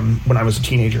holdover from when I was a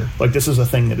teenager. Like, this is a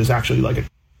thing that is actually like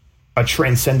a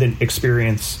transcendent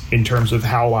experience in terms of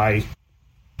how I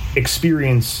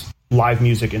experience live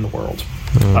music in the world.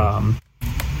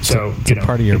 So it's a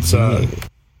part of your being.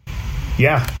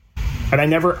 Yeah. And I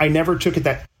never took it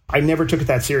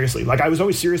that seriously. Like, I was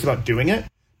always serious about doing it,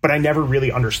 but I never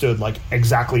really understood like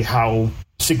exactly how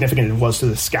significant it was to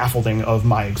the scaffolding of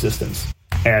my existence.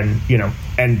 And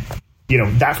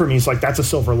that for me is like, that's a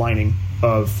silver lining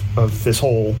of this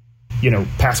whole,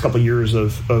 past couple of years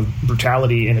of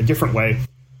brutality in a different way,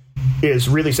 is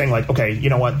really saying like, okay, you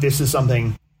know what, this is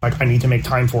something like I need to make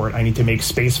time for it. I need to make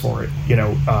space for it.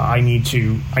 I need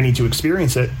to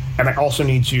experience it. And I also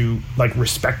need to like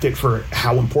respect it for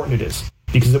how important it is,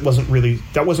 because that wasn't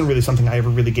really something I ever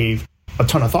really gave a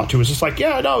ton of thought to. It's just like,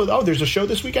 yeah, no, oh, there's a show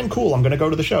this weekend. Cool. I'm going to go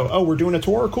to the show. Oh, we're doing a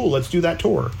tour. Cool. Let's do that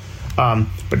tour.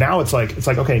 But now it's like,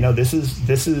 okay, no, this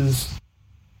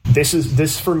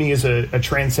for me is a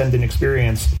transcendent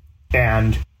experience.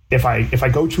 And if I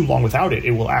go too long without it,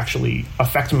 it will actually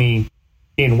affect me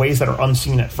in ways that are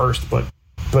unseen at first, but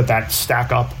that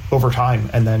stack up over time.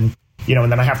 And then,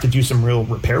 and then I have to do some real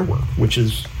repair work, which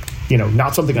is,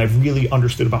 not something I've really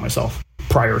understood about myself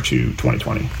prior to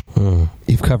 2020.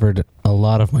 You've covered a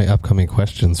lot of my upcoming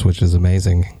questions, which is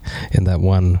amazing in that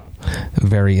one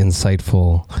very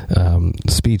insightful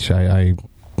speech. I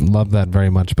love that very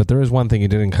much. But there is one thing you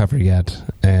didn't cover yet.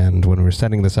 And when we were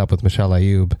setting this up with Michelle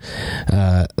Ayoub,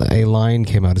 a line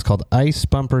came out. It's called Ice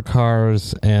Bumper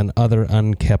Cars and Other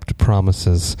Unkept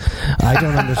Promises. I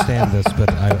don't understand this, but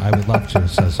I would love to.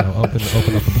 So open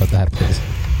up about that, please.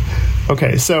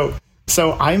 Okay, so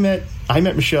I met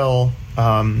Michelle.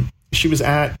 She was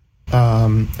at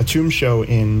a Tomb show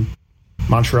in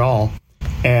Montreal,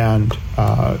 and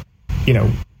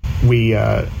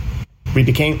we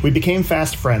became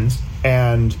fast friends.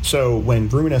 And so when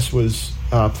Ruinous was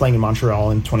playing in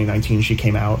Montreal in 2019, she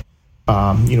came out.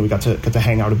 We got to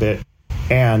hang out a bit,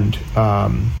 and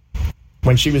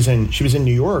when she was in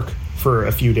New York for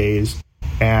a few days,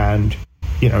 and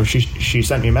she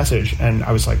sent me a message, and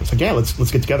I was like, yeah,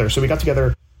 let's get together. So we got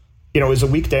together. It was a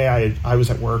weekday. I was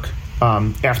at work.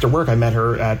 After work, I met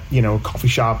her at a coffee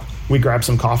shop. We grabbed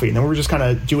some coffee, and then we were just kind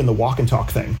of doing the walk and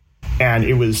talk thing. And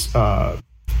it was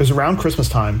around Christmas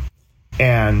time,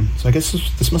 and so I guess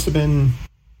this must have been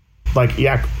like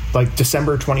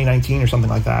December 2019 or something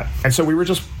like that. And so we were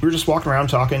just walking around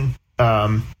talking.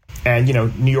 And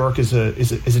New York is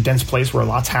a dense place where a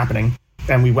lot's happening.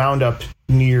 And we wound up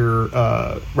near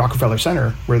Rockefeller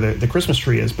Center where the Christmas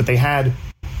tree is. But they had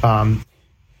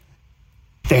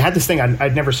this thing,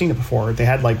 I'd never seen it before. They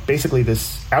had like basically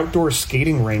this outdoor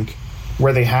skating rink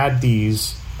where they had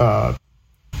these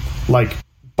like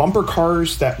bumper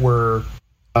cars that were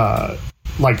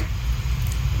like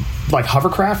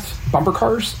hovercraft bumper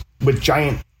cars with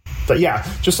giant,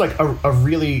 just like a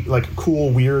really like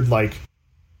cool, weird like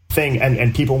thing.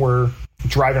 And people were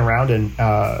driving around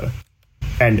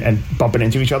and bumping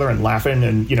into each other and laughing,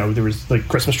 and there was like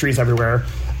Christmas trees everywhere,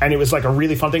 and it was like a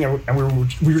really fun thing. And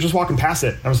we were just walking past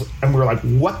it, and we were like,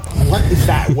 what is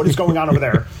that? What is going on over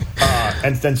there?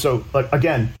 And then so like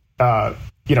again,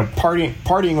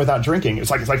 partying without drinking. It's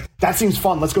like that seems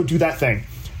fun. Let's go do that thing.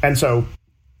 And so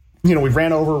we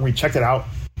ran over, we checked it out.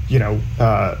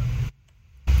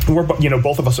 We're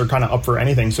both of us are kind of up for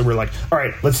anything, so we're like, all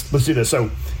right, let's do this.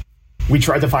 So we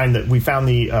tried to find that. We found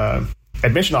the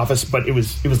admission office, but it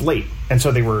was late, and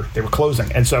so they were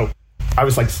closing. And so I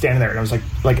was like standing there, and I was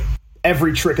like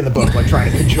every trick in the book, like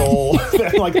trying to cajole,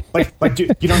 like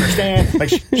dude, you don't understand, like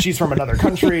she's from another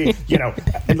country,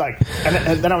 and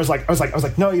then I was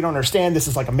like, no, you don't understand. This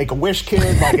is like a Make-A-Wish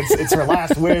kid, like it's her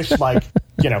last wish, like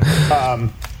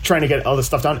trying to get all this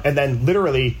stuff done. And then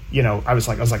literally, I was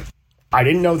like, I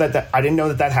didn't know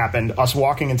that happened. Us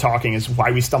walking and talking is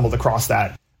why we stumbled across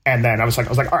that. And then I was like,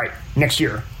 all right, next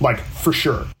year, like for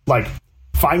sure, like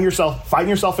find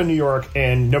yourself in New York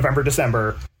in November,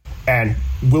 December, and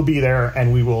we'll be there,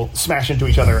 and we will smash into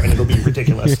each other, and it'll be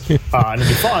ridiculous, and it'll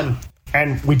be fun.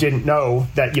 And we didn't know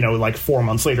that, like 4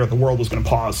 months later, the world was going to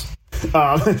pause.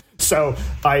 So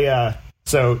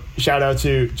So shout out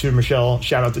to Michelle.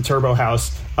 Shout out to Turbo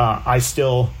House. I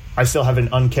still have an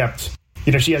unkept.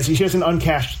 She has an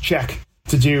uncashed check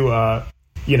to do.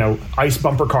 Ice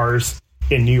bumper cars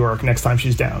in New York next time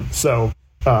she's down. So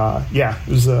it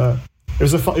was a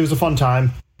fun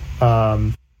time.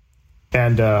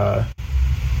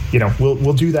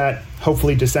 We'll do that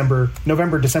hopefully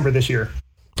November, December this year.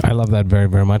 I love that very,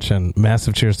 very much, and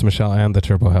massive cheers to Michelle and the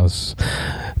Turbo House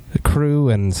crew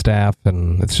and staff,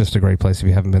 and it's just a great place. If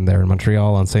you haven't been there in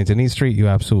Montreal on St. Denis Street, you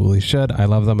absolutely should. I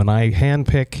love them, and I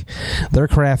handpick their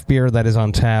craft beer that is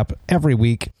on tap every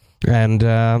week, and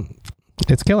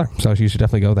it's killer, so you should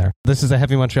definitely go there. This is a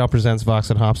Heavy Montreal Presents Vox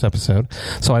and Hops episode,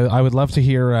 so I would love to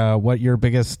hear what your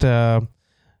biggest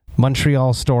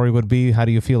Montreal story would be. How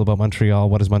do you feel about Montreal?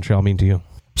 What does Montreal mean to you?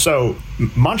 So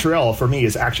Montreal, for me,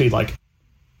 is actually like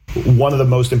one of the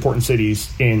most important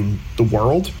cities in the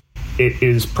world. It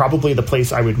is probably the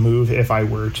place I would move if I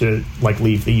were to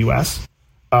leave the U.S.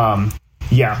 I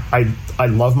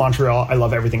love Montreal. I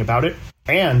love everything about it.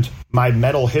 And my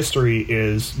metal history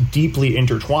is deeply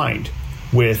intertwined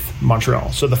with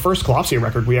Montreal. So the first Collapsia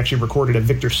record we actually recorded at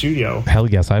Victor Studio. Hell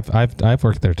yes, I've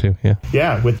worked there too. Yeah.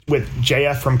 Yeah, with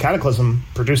JF from Cataclysm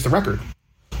produced the record.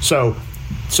 So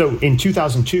in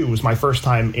 2002 was my first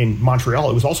time in Montreal.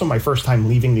 It was also my first time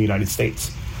leaving the United States.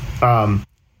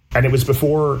 And it was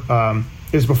before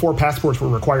passports were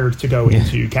required to go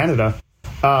into Canada.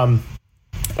 And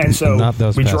so not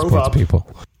those we drove up. People.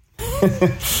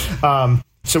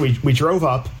 So we drove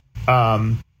up.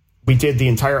 We did the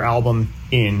entire album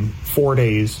in 4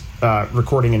 days,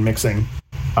 recording and mixing.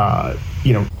 That's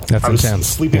I was intense.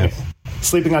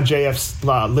 sleeping on JF's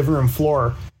living room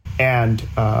floor, and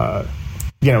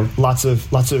lots of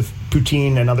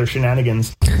poutine and other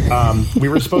shenanigans. We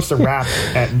were supposed to wrap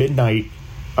at midnight,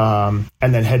 and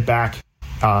then head back.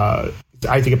 I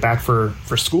had to get back for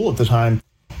school at the time,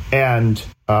 and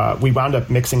we wound up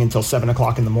mixing until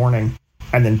 7:00 in the morning,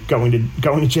 and then going to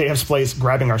JF's place,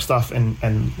 grabbing our stuff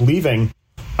and leaving.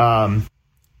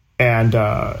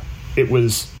 It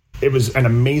was an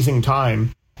amazing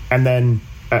time. And then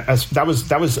as that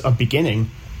was a beginning.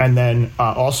 And then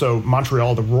also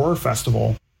Montreal, the Roar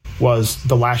Festival was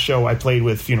the last show I played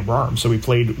with Funebrarum. So we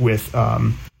played with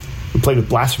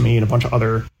Blasphemy and a bunch of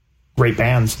other great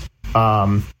bands.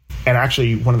 And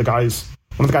actually one of the guys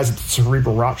at the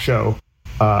Cerebral Rot show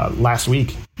last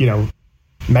week,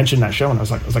 mentioned that show, and I was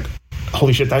like,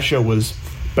 holy shit, that show was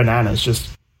bananas.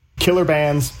 Just killer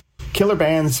bands, killer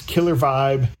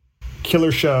vibe,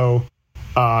 killer show.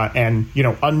 And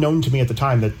unknown to me at the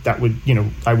time that would,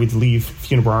 I would leave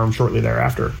Funebrarum shortly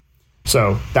thereafter.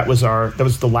 So that was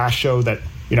the last show that,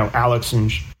 Alex,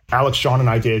 Sean and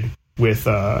I did with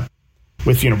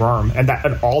Funebrarum,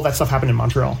 and all that stuff happened in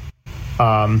Montreal.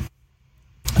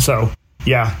 So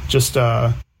yeah, just,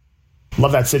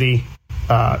 love that city.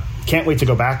 Can't wait to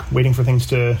go back, waiting for things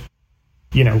to,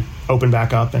 open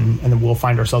back up, and then we'll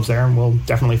find ourselves there, and we'll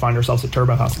definitely find ourselves at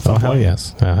Turbo House. Hell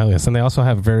yes. And they also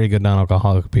have very good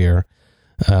non-alcoholic beer,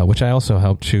 which I also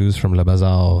helped choose from Le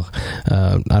Bazar.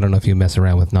 I don't know if you mess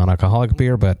around with non-alcoholic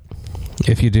beer, but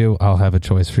if you do, I'll have a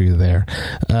choice for you there.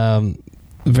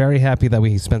 Very happy that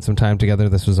we spent some time together.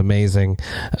 This was amazing.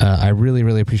 I really,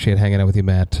 really appreciate hanging out with you,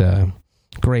 Matt.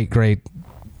 Great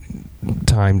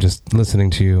time just listening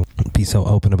to you be so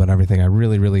open about everything. I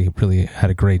really, really, really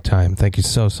had a great time. Thank you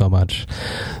so much.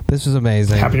 This was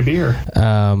amazing. Happy to be here.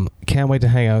 Can't wait to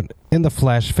hang out in the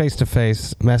flesh, face to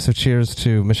face. Massive cheers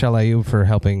to Michelle Ayoub for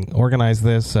helping organize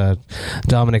this.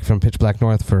 Dominic from Pitch Black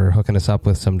North for hooking us up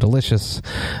with some delicious,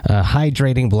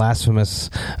 hydrating,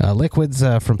 blasphemous liquids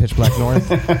from Pitch Black North.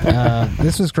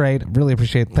 This was great. Really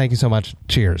appreciate it. Thank you so much.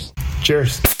 Cheers.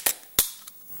 Cheers.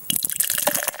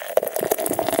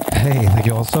 Hey, thank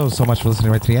you all so much for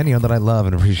listening right to the end. You know that I love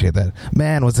and appreciate that.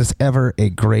 Man, was this ever a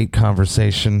great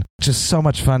conversation. Just so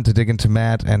much fun to dig into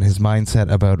Matt and his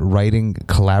mindset about writing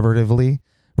collaboratively.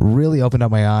 Really opened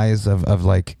up my eyes of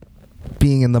like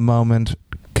being in the moment,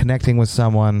 connecting with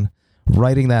someone,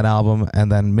 writing that album,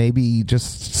 and then maybe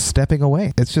just stepping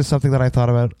away. It's just something that I thought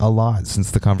about a lot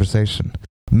since the conversation.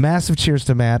 Massive cheers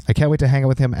to Matt. I can't wait to hang out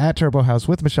with him at Turbo House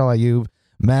with Michelle Ayoub.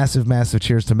 Massive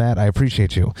cheers to Matt. I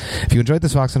appreciate you. If you enjoyed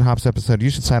this Vox and Hops episode,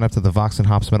 you should sign up to the Vox and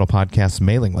Hops Metal Podcast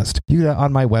mailing list. You can do that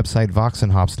on my website,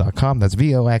 voxandhops.com. That's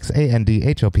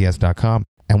VOXANDHOPS.com.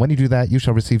 And when you do that, you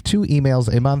shall receive 2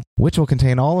 emails a month, which will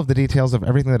contain all of the details of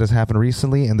everything that has happened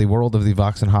recently in the world of the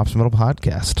Vox and Hops Metal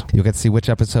Podcast. You'll get to see which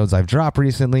episodes I've dropped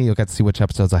recently. You'll get to see which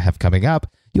episodes I have coming up.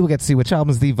 You will get to see which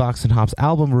albums the Vox and Hops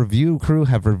album review crew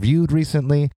have reviewed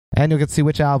recently. And you'll get to see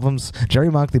which albums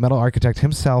Jerry Monk, the metal architect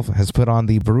himself, has put on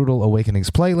the Brutal Awakenings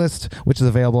playlist, which is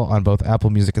available on both Apple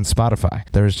Music and Spotify.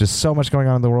 There is just so much going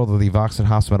on in the world of the Vox and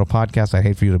Hops Metal Podcast. I'd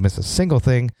hate for you to miss a single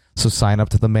thing, so sign up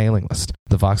to the mailing list.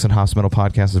 The Vox and Hops Metal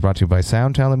Podcast is brought to you by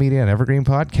Sound Talent Media and Evergreen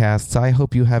Podcasts. I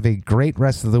hope you have a great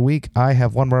rest of the week. I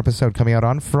have one more episode coming out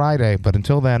on Friday, but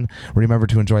until then, remember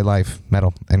to enjoy life,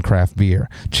 metal, and craft beer.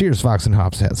 Cheers, Vox and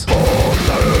Hops heads.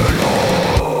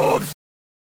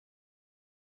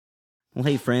 Well,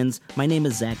 hey friends, my name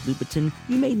is Zach Lupetin.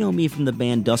 You may know me from the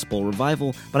band Dust Bowl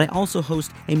Revival, but I also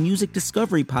host a music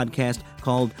discovery podcast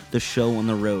called The Show on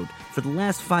the Road. For the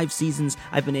last 5 seasons,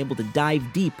 I've been able to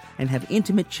dive deep and have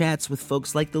intimate chats with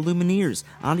folks like the Lumineers,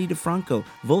 Ani DeFranco,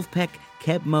 Wolfpack,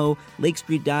 Keb Mo, Lake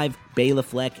Street Dive, Bela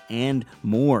Fleck, and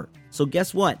more. So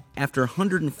guess what? After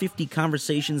 150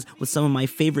 conversations with some of my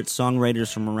favorite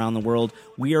songwriters from around the world,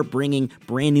 we are bringing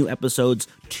brand new episodes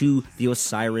to the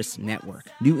Osiris Network.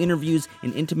 New interviews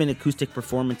and intimate acoustic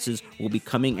performances will be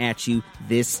coming at you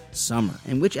this summer.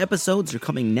 And which episodes are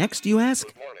coming next, you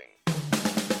ask?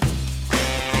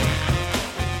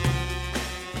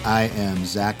 I am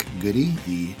Zach Goody,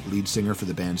 the lead singer for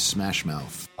the band Smash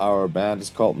Mouth. Our band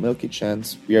is called Milky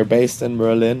Chance. We are based in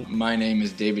Berlin. My name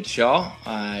is David Shaw.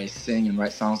 I sing and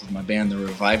write songs with my band, The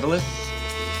Revivalists.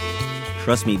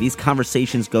 Trust me, these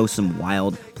conversations go some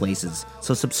wild places.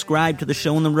 So subscribe to The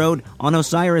Show on the Road on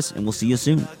Osiris, and we'll see you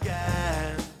soon.